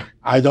either.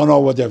 I don't know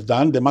what they've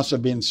done. There must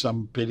have been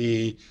some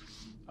pretty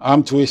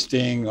arm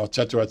twisting, et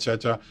cetera, et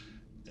cetera.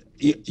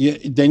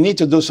 They need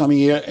to do something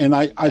here, and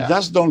I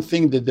just don't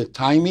think that the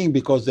timing,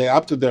 because they're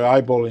up to their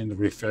eyeball in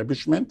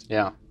refurbishment,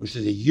 which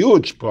is a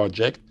huge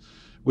project,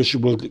 which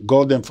will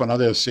go them for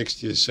another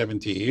 60 to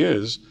 70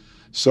 years.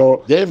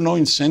 So they have no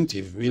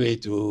incentive really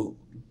to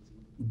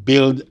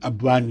build a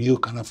brand new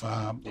kind of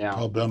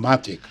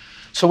problematic.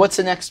 So what's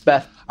the next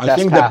best I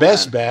think path the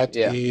best then? bet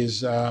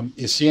is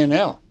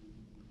CNL.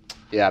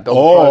 Yeah, build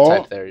a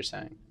prototype there, you're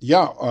saying.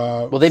 Yeah.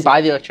 Will they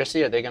buy the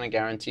electricity? Are they going to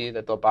guarantee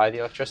that they'll buy the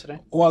electricity?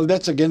 Well,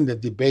 that's again the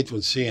debate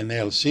with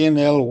CNL.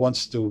 CNL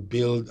wants to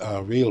build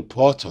a real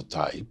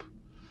prototype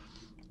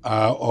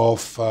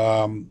of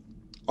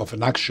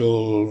an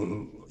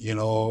actual,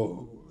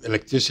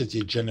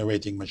 electricity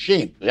generating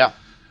machine. Yeah.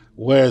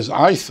 Whereas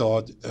I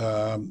thought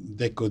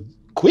they could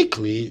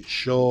quickly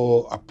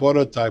show a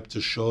prototype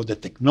to show the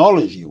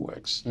technology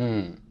works.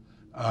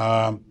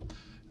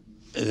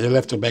 They'll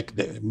have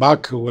to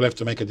Mark will have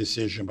to make a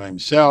decision by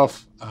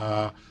himself.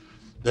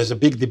 There's a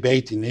big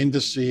debate in the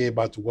industry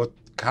about what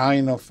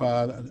kind of,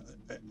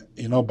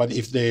 but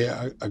if they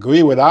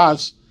agree with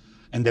us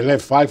and they'll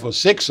have 5 or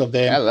 6 of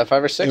them, let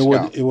 5 or 6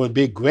 it would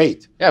be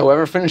great. Yeah,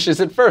 whoever finishes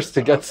it first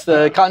who gets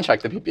the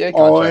contract, the PPA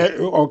contract.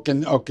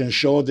 Or can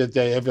show that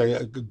they have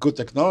a good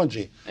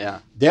technology. Yeah.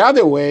 The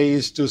other way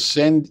is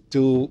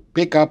to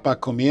pick up a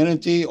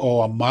community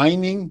or a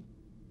mining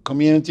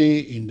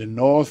community in the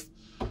north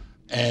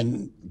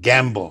and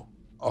gamble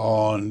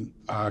on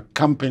a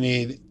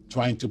company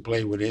trying to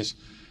play with this,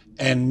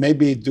 and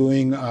maybe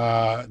doing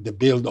the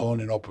build,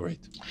 own, and operate.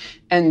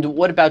 And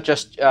what about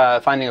just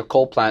finding a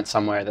coal plant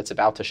somewhere that's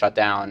about to shut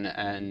down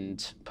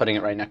and putting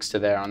it right next to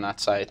there on that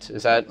site?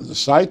 Is that the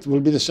site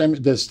will be the same?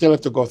 They still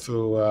have to go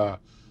through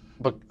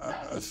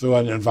through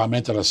an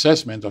environmental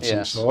assessment of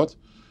some sort.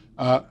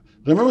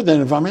 Remember, the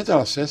environmental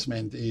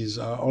assessment is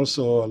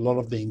also a lot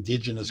of the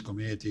indigenous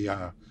community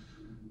are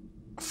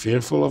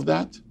fearful of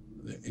that.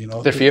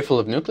 They're fearful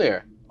of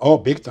nuclear. Oh,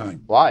 big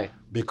time. Why?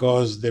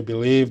 Because they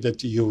believe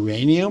that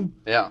uranium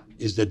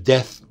is the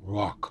death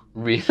rock.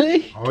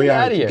 Really? Oh, Get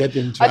out of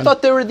here. I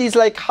thought there were these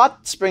like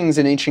hot springs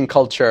in ancient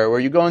culture where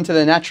you go into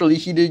the naturally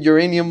heated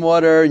uranium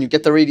water and you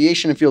get the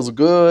radiation, it feels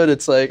good.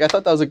 It's like, I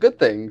thought that was a good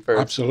thing.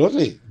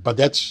 Absolutely. But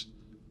that's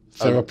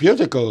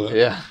therapeutical.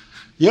 Yeah.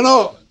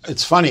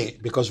 It's funny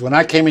because when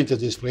I came into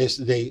this place,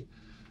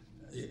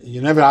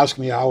 you never asked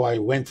me how I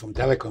went from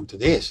telecom to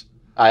this.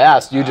 I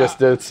asked, you just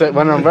went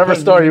on whatever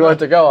story you wanted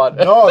to go on.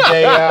 No,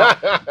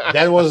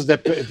 that was the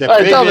previous,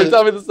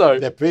 tell me the story.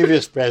 The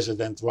previous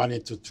president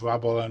wanted to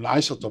trouble an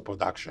isotope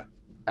production.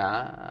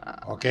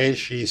 Okay,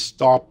 she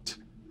stopped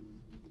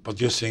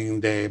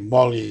producing the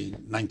Moly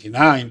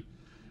 99.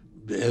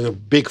 There was a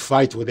big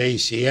fight with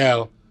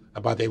ACL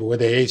about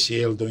whether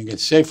ACL doing it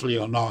safely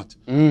or not.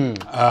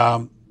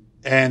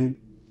 And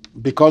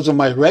because of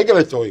my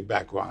regulatory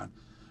background,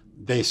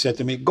 they said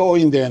to me, go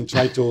in there and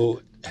try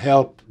to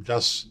help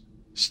just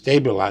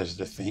stabilize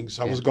the thing.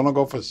 So I was going to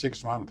go for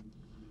 6 months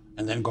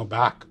and then go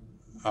back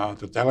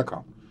to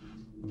telecom.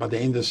 But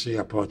the industry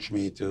approached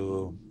me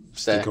to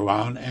stick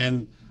around.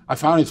 And I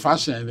found it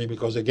fascinating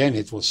because, again,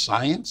 it was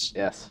science.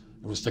 Yes.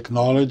 It was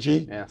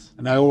technology. Yes.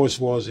 And I always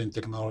was in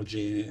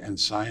technology and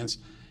science.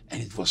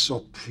 And it was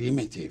so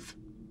primitive,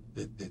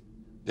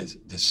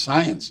 the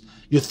science.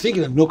 You'd think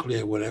that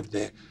nuclear would have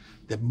the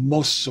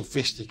most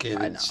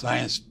sophisticated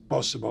science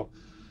possible.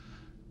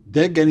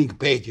 They're getting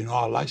paid,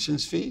 our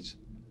license fees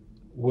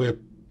were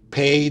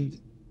paid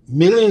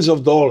millions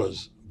of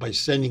dollars by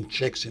sending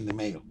checks in the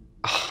mail.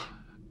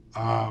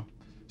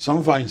 Some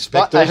of our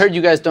inspectors... I heard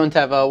you guys don't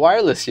have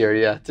wireless here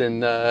yet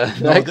in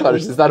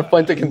headquarters. Is that a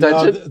point of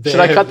contention? Should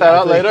I cut that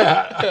out later?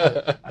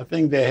 I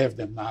think they have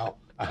them now.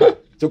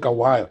 Took a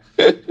while.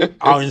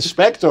 Our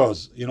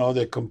inspectors,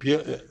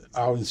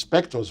 our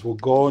inspectors will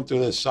go into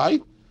the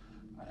site.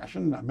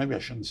 Maybe I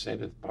shouldn't say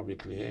that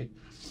publicly.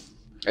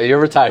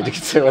 You're retired. You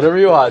can say whatever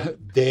you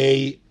want.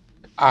 They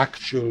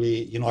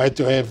actually, had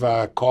to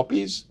have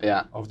copies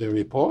of the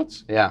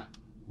reports. Yeah.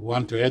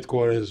 One to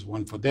headquarters,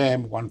 one for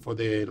them, one for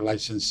the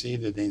licensee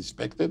that they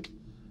inspected.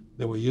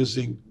 They were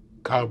using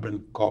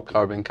carbon copy.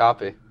 Carbon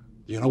copy.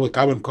 You know what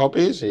carbon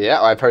copy is?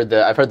 Yeah, I've heard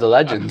the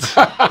legends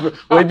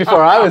way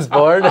before I was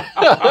born.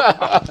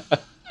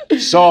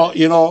 So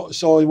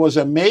so it was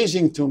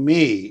amazing to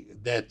me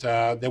that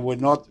they were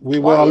not. We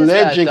were Why is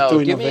that, allergic though?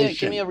 to Give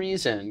innovation. me a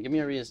reason. Give me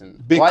a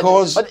reason.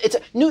 Because- but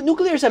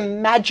nuclear is a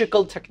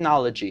magical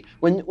technology.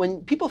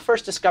 When people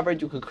first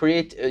discovered you could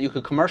create, you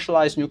could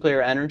commercialize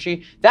nuclear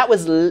energy, that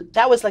was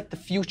like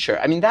the future.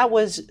 I mean, that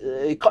was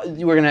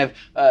you were gonna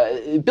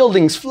have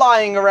buildings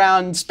flying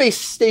around, space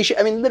station.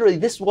 I mean, literally,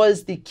 this was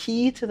the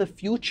key to the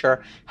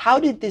future. How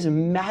did this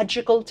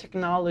magical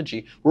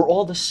technology, where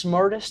all the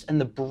smartest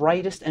and the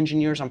brightest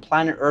engineers on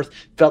planet Earth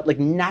felt like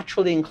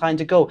naturally inclined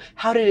to go,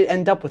 how did it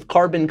end up with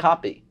carbon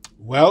copy?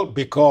 Well,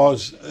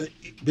 because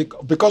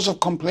of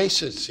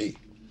complacency.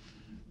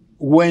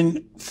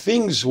 When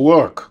things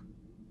work,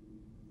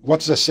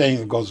 what's the saying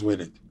that goes with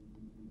it?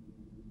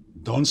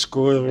 Don't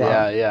screw it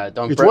around. Yeah.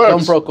 Don't It don't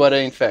works. broke what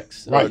ain't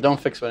fixed. Or Right. don't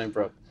fix what ain't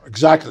broke.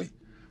 Exactly.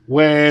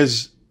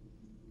 Whereas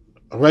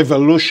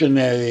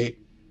revolutionary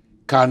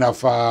kind of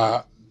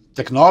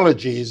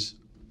technologies,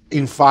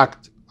 in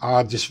fact,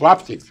 are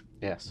disruptive.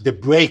 Yes. They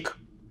break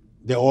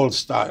the old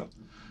style.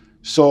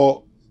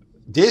 So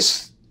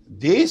this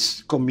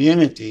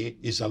community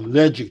is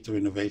allergic to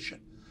innovation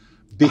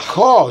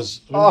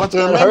because but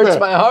that hurts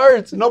my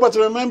heart. No, but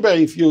remember,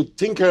 if you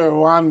tinker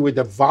around with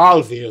a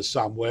valve here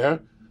somewhere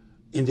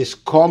in this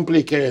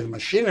complicated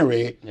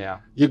machinery, Yeah.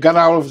 you got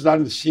all of a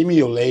sudden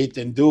simulate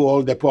and do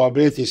all the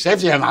probability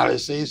safety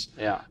analysis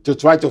Yeah. to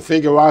try to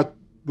figure out,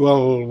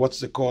 well, what's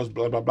the cause,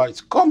 blah, blah, blah.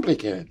 It's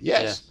complicated,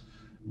 yes.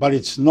 But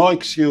it's no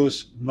excuse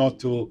not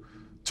to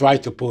try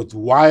to put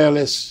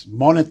wireless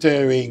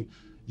monitoring,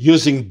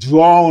 using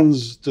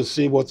drones to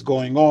see what's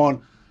going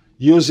on,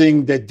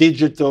 using the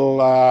digital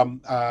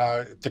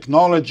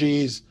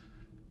technologies.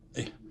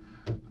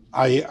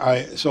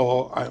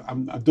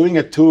 I'm doing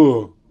a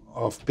tour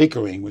of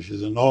Pickering, which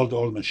is an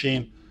old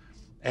machine,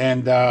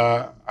 and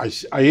I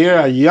hear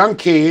a young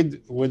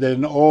kid with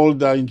an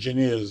old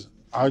engineers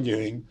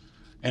arguing,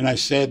 and I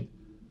said,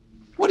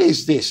 "What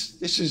is this?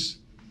 This is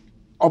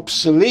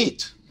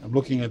obsolete." I'm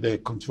looking at the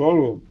control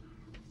room.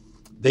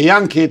 The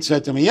young kid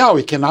said to me, "Yeah,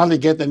 we can hardly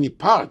get any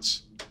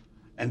parts,"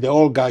 and the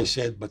old guy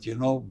said, "But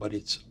but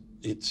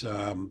it's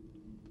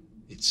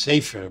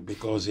safer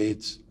because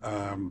it's."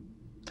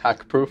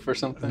 Hack proof or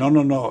something?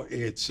 No.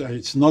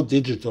 It's not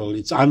digital.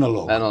 It's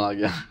analog. Analog,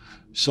 yeah.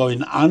 So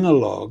in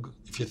analog,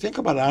 if you think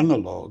about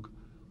analog,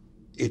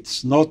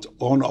 it's not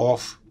on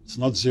off. It's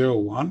not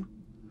 0-1.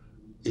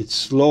 It's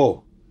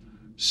slow.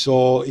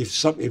 So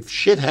if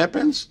shit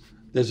happens,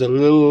 there's a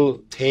little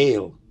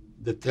tail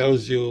that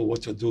tells you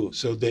what to do.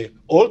 So the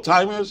old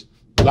timers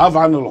love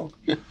analog.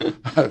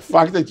 The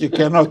fact that you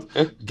cannot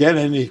get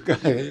any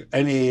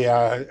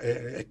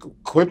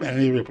equipment,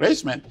 any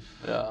replacement.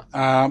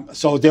 Yeah.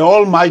 So they're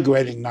all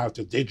migrating now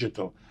to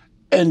digital.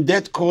 And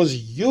that caused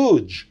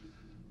huge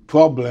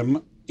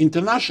problem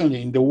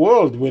internationally in the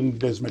world when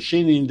there's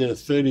machining that are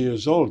 30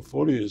 years old,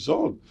 40 years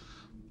old.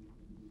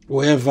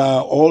 We have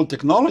old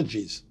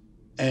technologies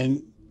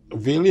and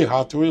really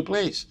hard to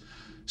replace.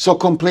 So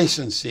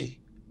complacency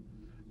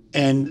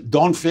and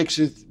don't fix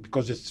it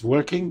because it's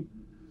working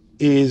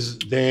is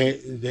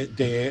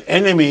the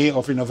enemy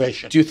of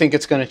innovation. Do you think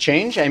it's going to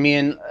change? I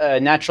mean,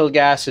 natural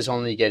gas is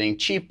only getting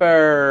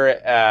cheaper.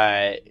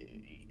 I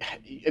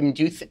mean,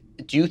 do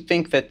you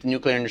think that the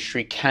nuclear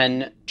industry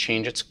can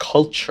change its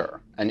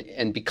culture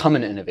and become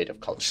an innovative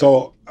culture?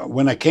 So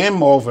when I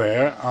came over,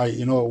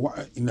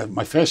 in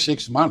my first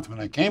 6 months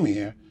when I came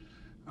here,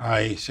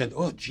 I said,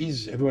 "Oh,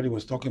 geez, everybody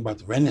was talking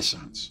about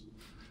Renaissance,"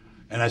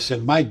 and I said,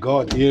 "My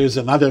God, here's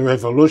another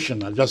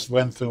revolution. I just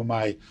went through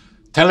my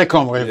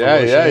telecom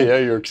revolution." Yeah.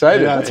 You're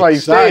excited. That's why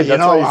you stayed.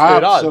 That's why you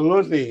stayed on.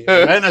 Absolutely.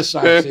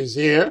 Renaissance is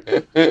here.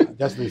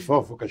 That's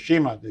before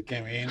Fukushima that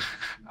came in.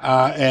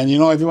 And,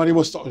 everybody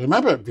was talking.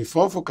 Remember,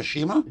 before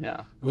Fukushima, Yeah.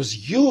 there was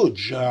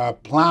huge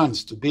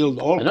plans to build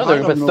all I know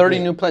kinds there of were 30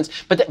 nuclear. new plants.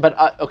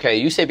 But okay,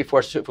 you say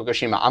before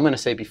Fukushima. I'm going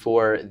to say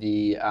before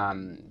the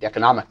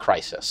economic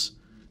crisis.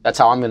 That's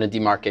how I'm going to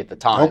demarcate the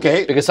time.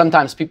 Okay. Because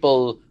sometimes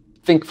people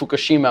think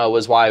Fukushima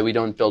was why we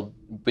didn't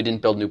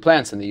build new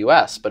plants in the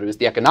U.S., but it was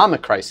the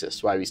economic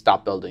crisis why we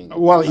stopped building.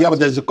 Well, yeah, but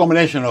there's a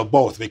combination of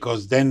both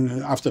because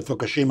then after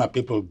Fukushima,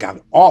 people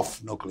got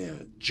off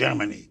nuclear.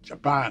 Germany,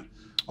 Japan,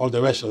 all the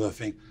rest of the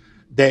thing.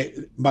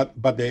 But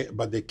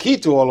the key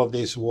to all of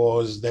this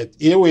was that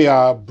here we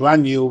are,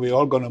 brand new. We're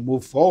all going to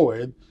move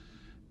forward.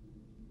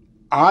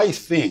 I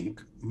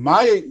think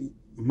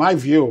my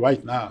view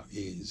right now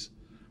is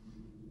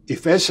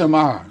if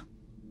SMR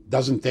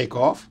doesn't take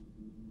off,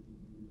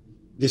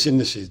 this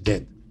industry is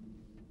dead.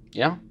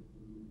 Yeah.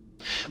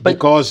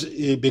 Because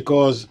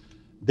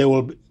they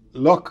will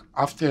look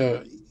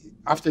after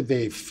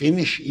the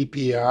Finnish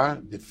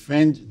EPR,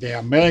 the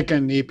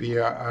American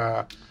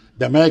EPR,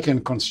 the American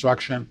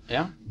construction,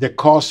 Yeah. the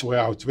costs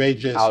were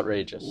outrageous.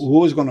 Outrageous.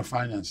 Who's going to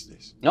finance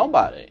this?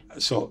 Nobody.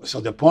 So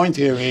the point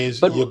here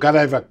is you got to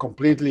have a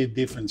completely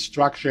different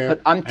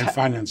structure and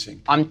financing.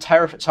 I'm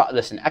terrified. So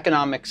listen,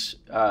 economics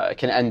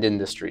can end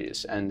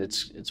industries, and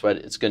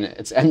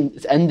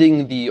it's ending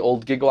the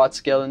old gigawatt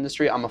scale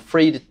industry. I'm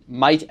afraid it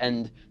might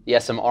end the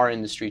SMR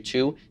industry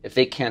too if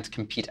they can't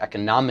compete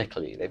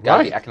economically. They've got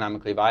to be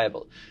economically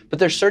viable. But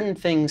there's certain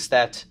things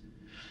that.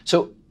 So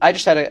I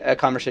just had a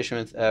conversation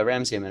with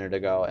Ramsey a minute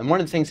ago, and one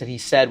of the things that he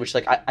said, which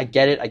like I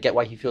get it, I get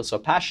why he feels so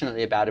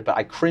passionately about it, but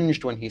I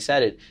cringed when he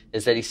said it,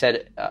 is that he said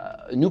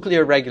a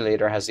nuclear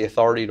regulator has the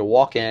authority to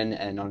walk in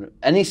and on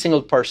any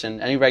single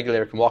person, any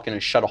regulator can walk in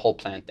and shut a whole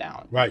plant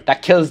down. Right.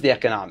 That kills the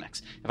economics.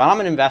 If I'm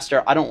an investor,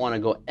 I don't want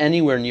to go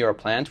anywhere near a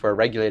plant where a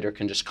regulator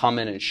can just come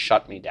in and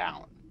shut me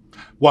down.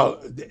 Well,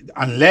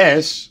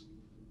 unless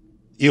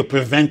you're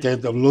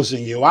prevented of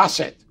losing your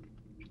asset.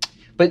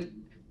 But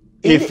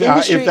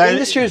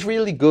industry is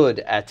really good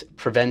at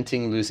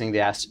preventing losing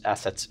the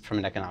assets from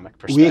an economic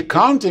perspective. We're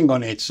counting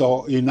on it.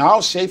 So in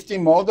our safety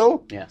model,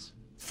 yes,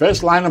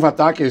 first line of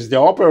attack is the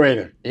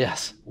operator.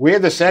 Yes. We're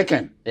the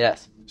second.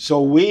 Yes. So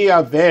we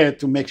are there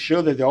to make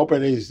sure that the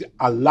operator is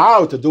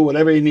allowed to do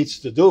whatever he needs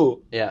to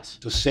do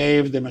to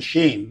save the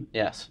machine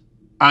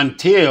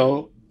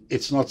until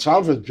it's not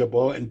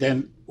salvageable. And then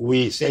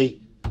we say,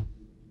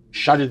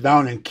 shut it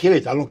down and kill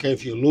it. I don't care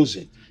if you lose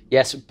it.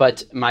 Yes, but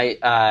my...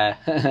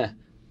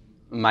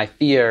 my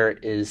fear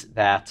is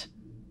that,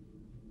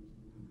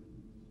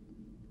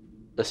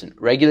 listen,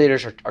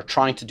 regulators are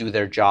trying to do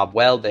their job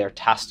well. They are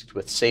tasked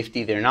with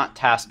safety. They're not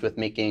tasked with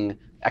making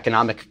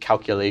economic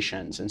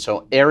calculations. And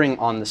so erring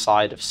on the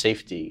side of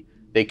safety,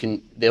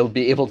 they'll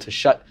be able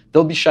to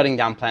they'll be shutting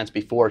down plants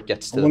before it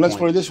gets to the point. Well, let's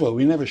put it this way.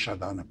 We never shut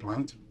down a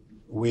plant.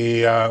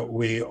 We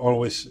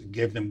always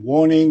gave them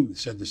warning,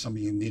 said there's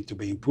something that needs to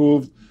be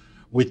improved.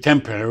 We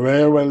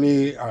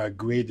temporarily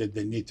agreed that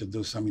they need to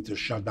do something to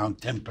shut down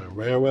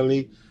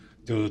temporarily,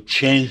 to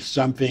change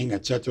something,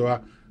 etc.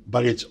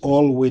 But it's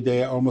all with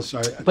almost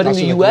a But in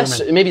the U.S.,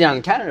 agreement. maybe not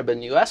in Canada, but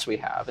in the U.S. we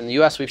have. In the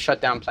U.S. we've shut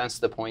down plants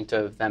to the point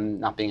of them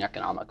not being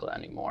economical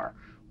anymore.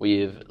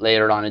 We've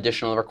layered on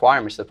additional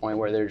requirements to the point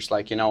where they're just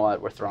like, you know what,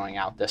 we're throwing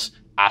out this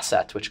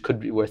asset, which could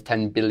be worth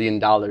 $10 billion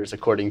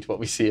according to what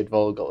we see at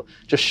Vogtle.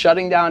 Just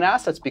shutting down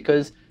assets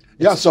because...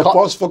 Yeah, so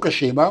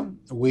post-Fukushima,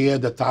 we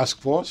had a task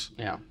force.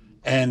 Yeah.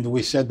 And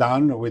we sat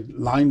down with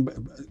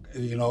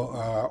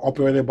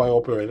operator by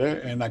operator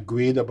and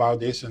agreed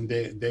about this and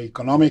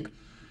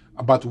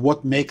about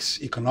what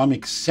makes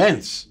economic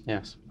sense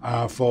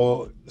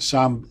for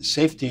some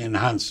safety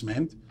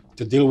enhancement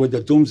to deal with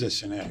the doomsday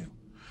scenario.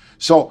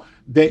 So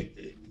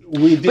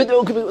we did.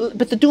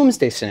 But the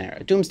doomsday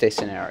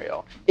scenario,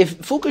 if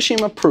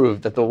Fukushima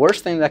proved that the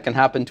worst thing that can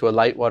happen to a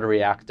light water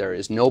reactor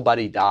is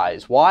nobody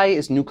dies, why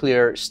is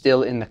nuclear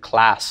still in the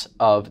class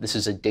of this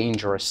is a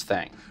dangerous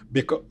thing?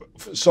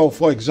 So,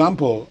 for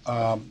example,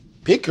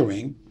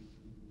 Pickering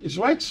is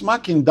right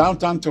smack in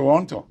downtown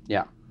Toronto.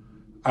 Yeah.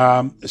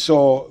 So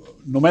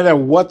no matter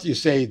what you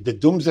say, the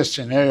doomsday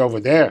scenario over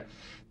there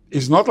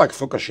is not like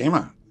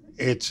Fukushima.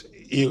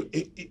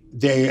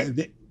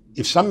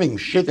 If something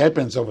shit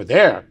happens over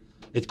there,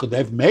 it could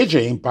have major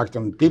impact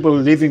on people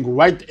living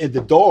right at the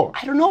door.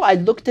 I don't know. I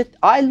looked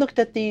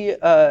at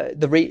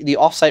the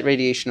off-site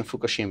radiation of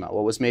Fukushima,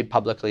 what was made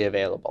publicly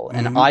available,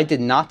 and I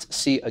did not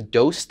see a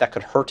dose that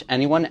could hurt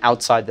anyone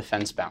outside the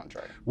fence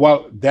boundary.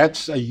 Well,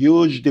 that's a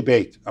huge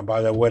debate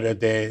about whether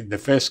the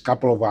first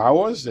couple of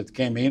hours that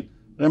came in.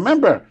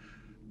 Remember,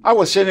 I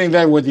was sitting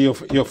there with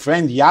your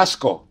friend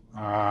Yasko.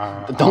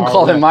 Don't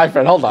call him my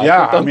friend. Hold on.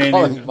 Yeah, call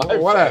him my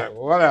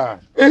friend.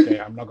 Okay,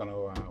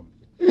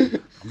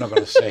 I'm not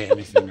going to say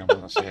anything. I'm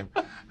going to say.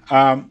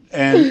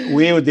 And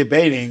we were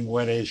debating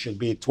whether it should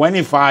be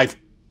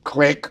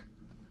 25-click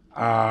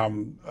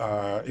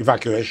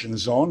evacuation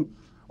zone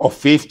or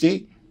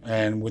 50,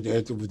 and with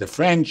the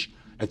French,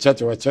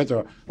 etc.,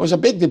 etc. It was a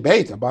big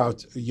debate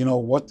about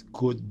what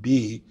could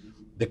be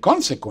the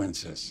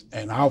consequences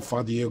and how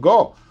far do you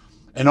go.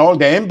 And all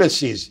the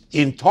embassies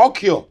in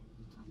Tokyo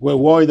were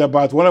worried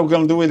about what are we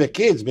going to do with the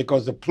kids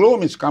because the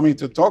plume is coming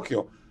to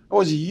Tokyo. It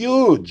was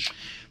huge.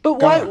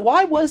 But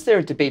why was there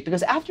a debate?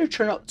 Because after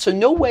Chernobyl, so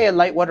no way a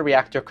light water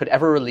reactor could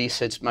ever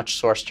release as much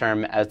source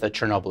term as the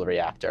Chernobyl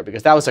reactor,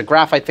 because that was a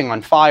graphite thing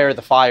on fire,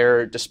 the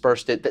fire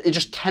dispersed it. It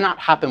just cannot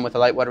happen with a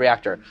light water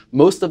reactor.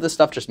 Most of the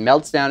stuff just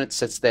melts down, it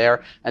sits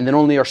there, and then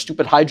only our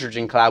stupid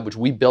hydrogen cloud, which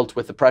we built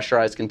with the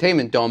pressurized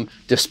containment dome,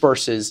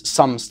 disperses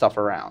some stuff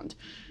around.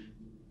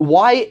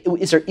 Why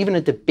is there even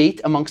a debate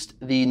amongst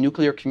the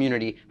nuclear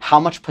community how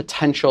much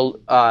potential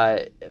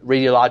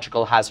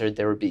radiological hazard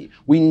there would be?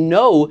 We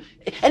know,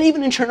 and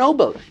even in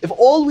Chernobyl, if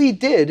all we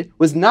did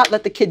was not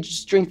let the kids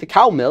just drink the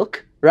cow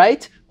milk,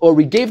 right? Or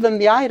we gave them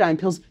the iodine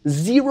pills,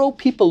 0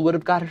 people would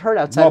have gotten hurt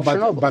outside of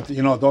Chernobyl. But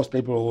those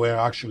people who were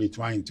actually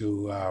trying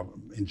to,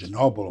 in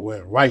Chernobyl,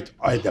 were right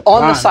at the plant.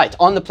 On the site,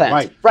 on the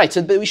plant. Right,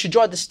 so we should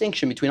draw a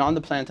distinction between on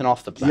the plant and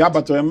off the plant. Yeah,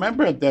 but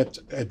remember that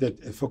at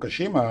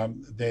Fukushima,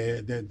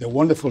 the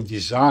wonderful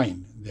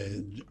design,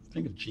 the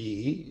think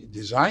GE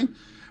design,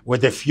 where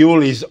the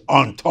fuel is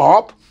on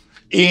top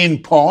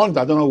in pond.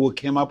 I don't know who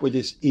came up with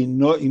this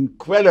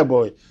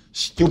incredible,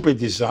 stupid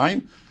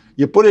design.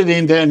 You put it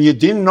in there and you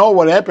didn't know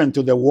what happened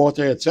to the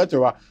water,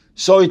 etc.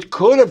 So it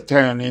could have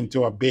turned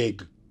into a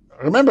big,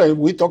 remember,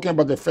 we're talking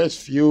about the first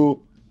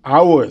few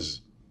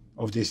hours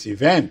of this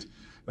event,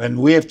 and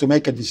we have to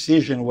make a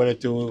decision whether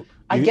to.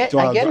 I get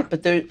it,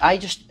 but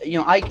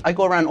I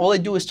go around, all I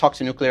do is talk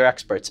to nuclear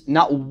experts.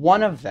 Not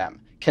one of them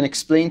can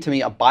explain to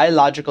me a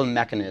biological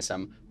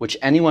mechanism which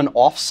anyone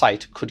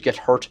off-site could get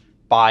hurt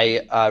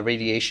by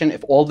radiation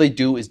if all they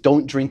do is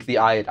don't drink the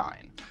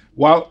iodine.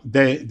 Well,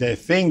 the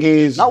thing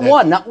is...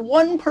 Not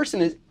one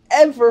person has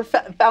ever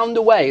found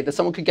a way that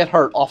someone could get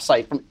hurt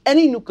off-site from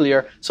any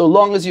nuclear so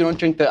long as you don't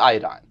drink the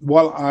iodine.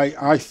 Well,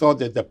 I thought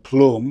that the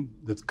plume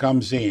that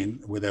comes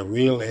in with a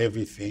real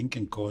heavy thing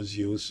can cause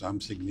you some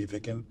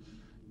significant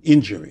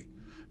injury.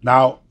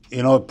 Now,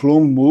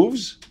 plume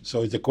moves,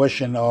 so it's a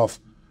question of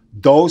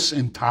dose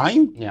and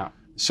time. Yeah.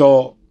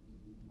 So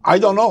I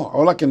don't know.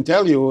 All I can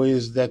tell you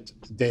is that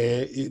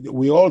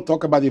we all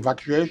talk about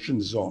evacuation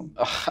zone.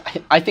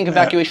 I think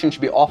evacuation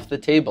should be off the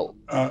table.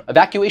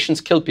 Evacuations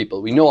kill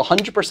people. We know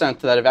 100%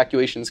 that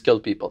evacuations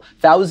kill people.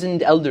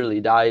 1,000 elderly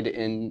died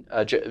in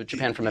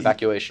Japan from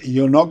evacuation.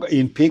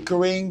 In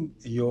Pickering,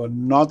 you're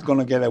not going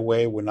to get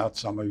away without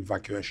some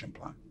evacuation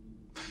plan.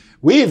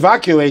 We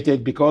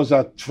evacuated because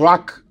a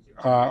truck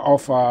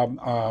of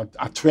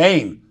a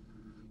train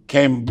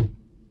came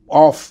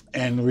off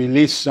and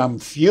released some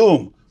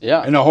fume.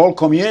 Yeah. And the whole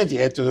community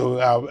had to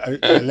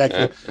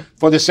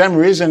for the same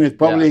reason it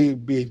probably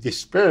be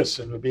dispersed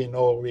and would be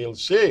no real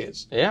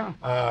serious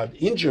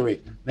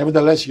injury.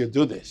 Nevertheless, you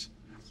do this.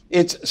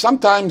 It's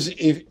sometimes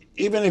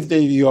even if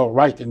you're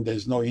right and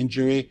there's no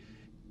injury,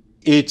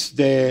 it's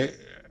the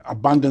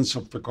abundance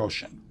of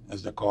precaution,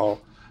 as they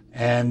call.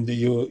 And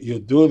you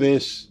do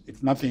this,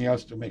 if nothing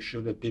else, to make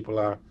sure that people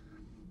are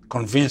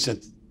convinced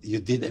that you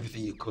did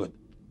everything you could.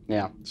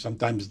 Yeah.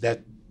 Sometimes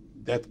that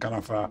kind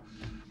of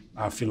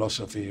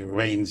philosophy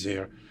reigns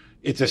here.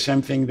 It's the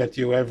same thing that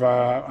you have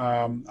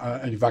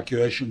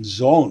evacuation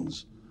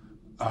zones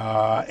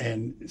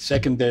and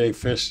secondary,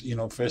 first,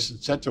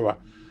 etc.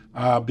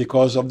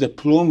 Because of the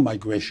plume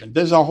migration.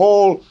 There's a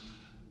whole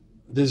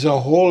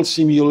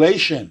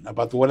simulation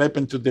about what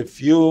happened to the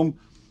fume,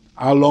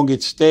 how long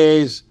it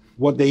stays,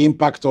 what the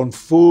impact on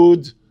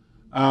food,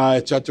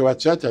 etc.,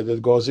 that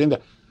goes in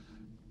there.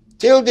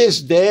 Till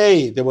this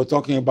day, they were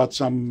talking about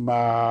some,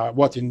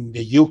 in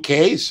the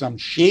UK, some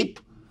sheep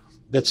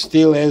that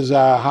still has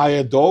a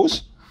higher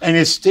dose, and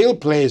it still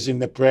plays in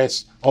the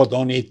press, oh,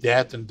 don't eat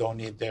that and don't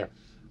eat there.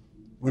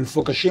 When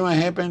Fukushima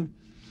happened,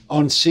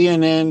 on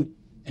CNN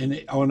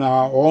and on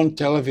our own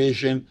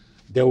television,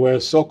 there were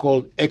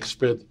so-called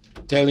experts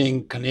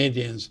telling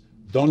Canadians,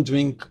 don't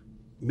drink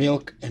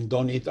milk and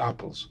don't eat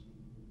apples.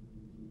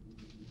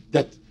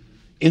 That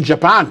in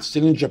Japan,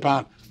 still in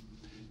Japan,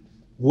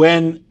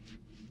 when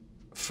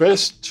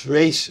first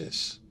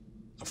traces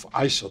of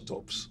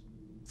isotopes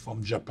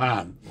from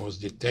Japan was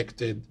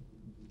detected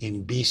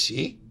in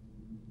BC,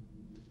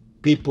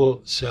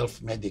 people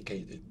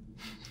self-medicated.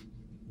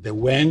 They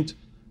went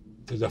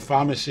to the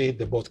pharmacy,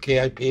 they bought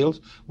KI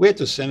pills. We had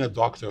to send a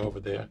doctor over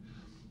there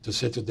to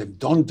say to them,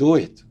 don't do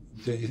it.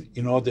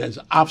 There's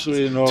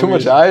absolutely no Too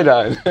much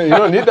iodine. You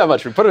don't need that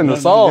much. We put it in the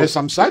salt. There's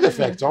some side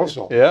effects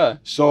also. Yeah.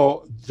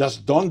 So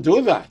just don't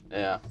do that.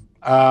 Yeah.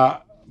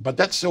 But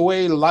that's the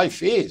way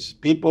life is.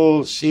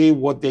 People see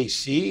what they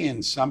see,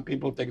 and some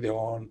people take their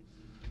own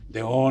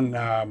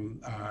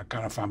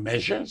kind of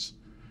measures,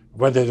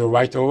 whether they're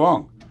right or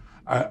wrong.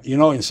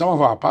 In some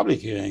of our public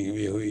hearings,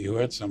 you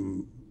heard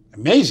some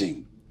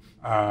amazing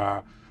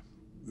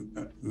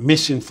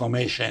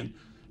misinformation.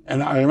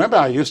 And I remember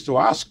I used to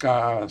ask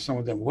some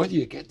of them, where do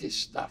you get this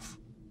stuff?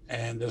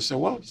 And they say,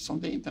 well, it's on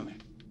the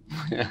internet.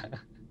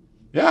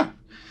 Yeah.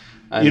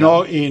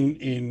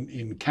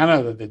 In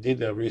Canada, they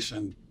did a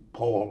recent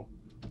poll,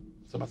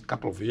 it's about a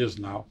couple of years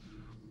now.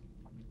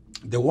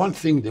 The one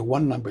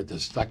number that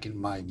stuck in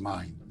my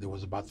mind, there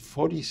was about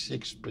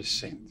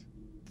 46%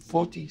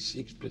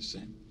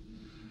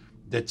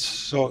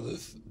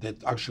 that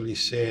actually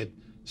said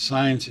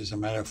science is a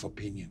matter of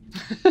opinion.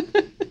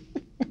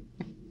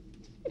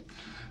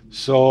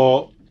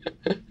 So,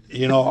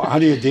 how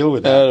do you deal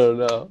with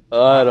that?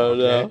 I don't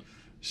know.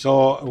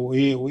 So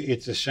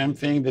it's the same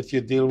thing that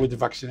you deal with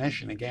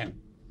vaccination again.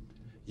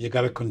 You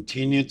got to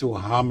continue to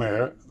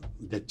hammer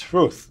the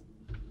truth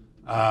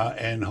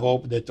and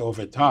hope that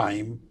over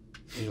time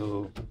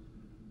it'll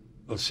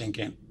sink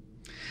in.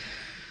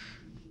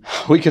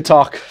 We could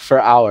talk for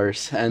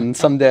hours, and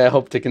someday I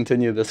hope to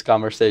continue this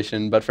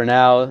conversation. But for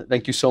now,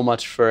 thank you so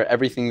much for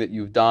everything that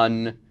you've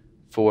done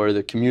for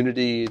the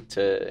community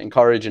to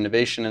encourage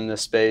innovation in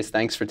this space.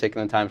 Thanks for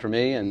taking the time for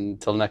me. And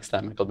until next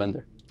time, Michael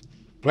Bender.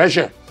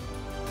 Pleasure.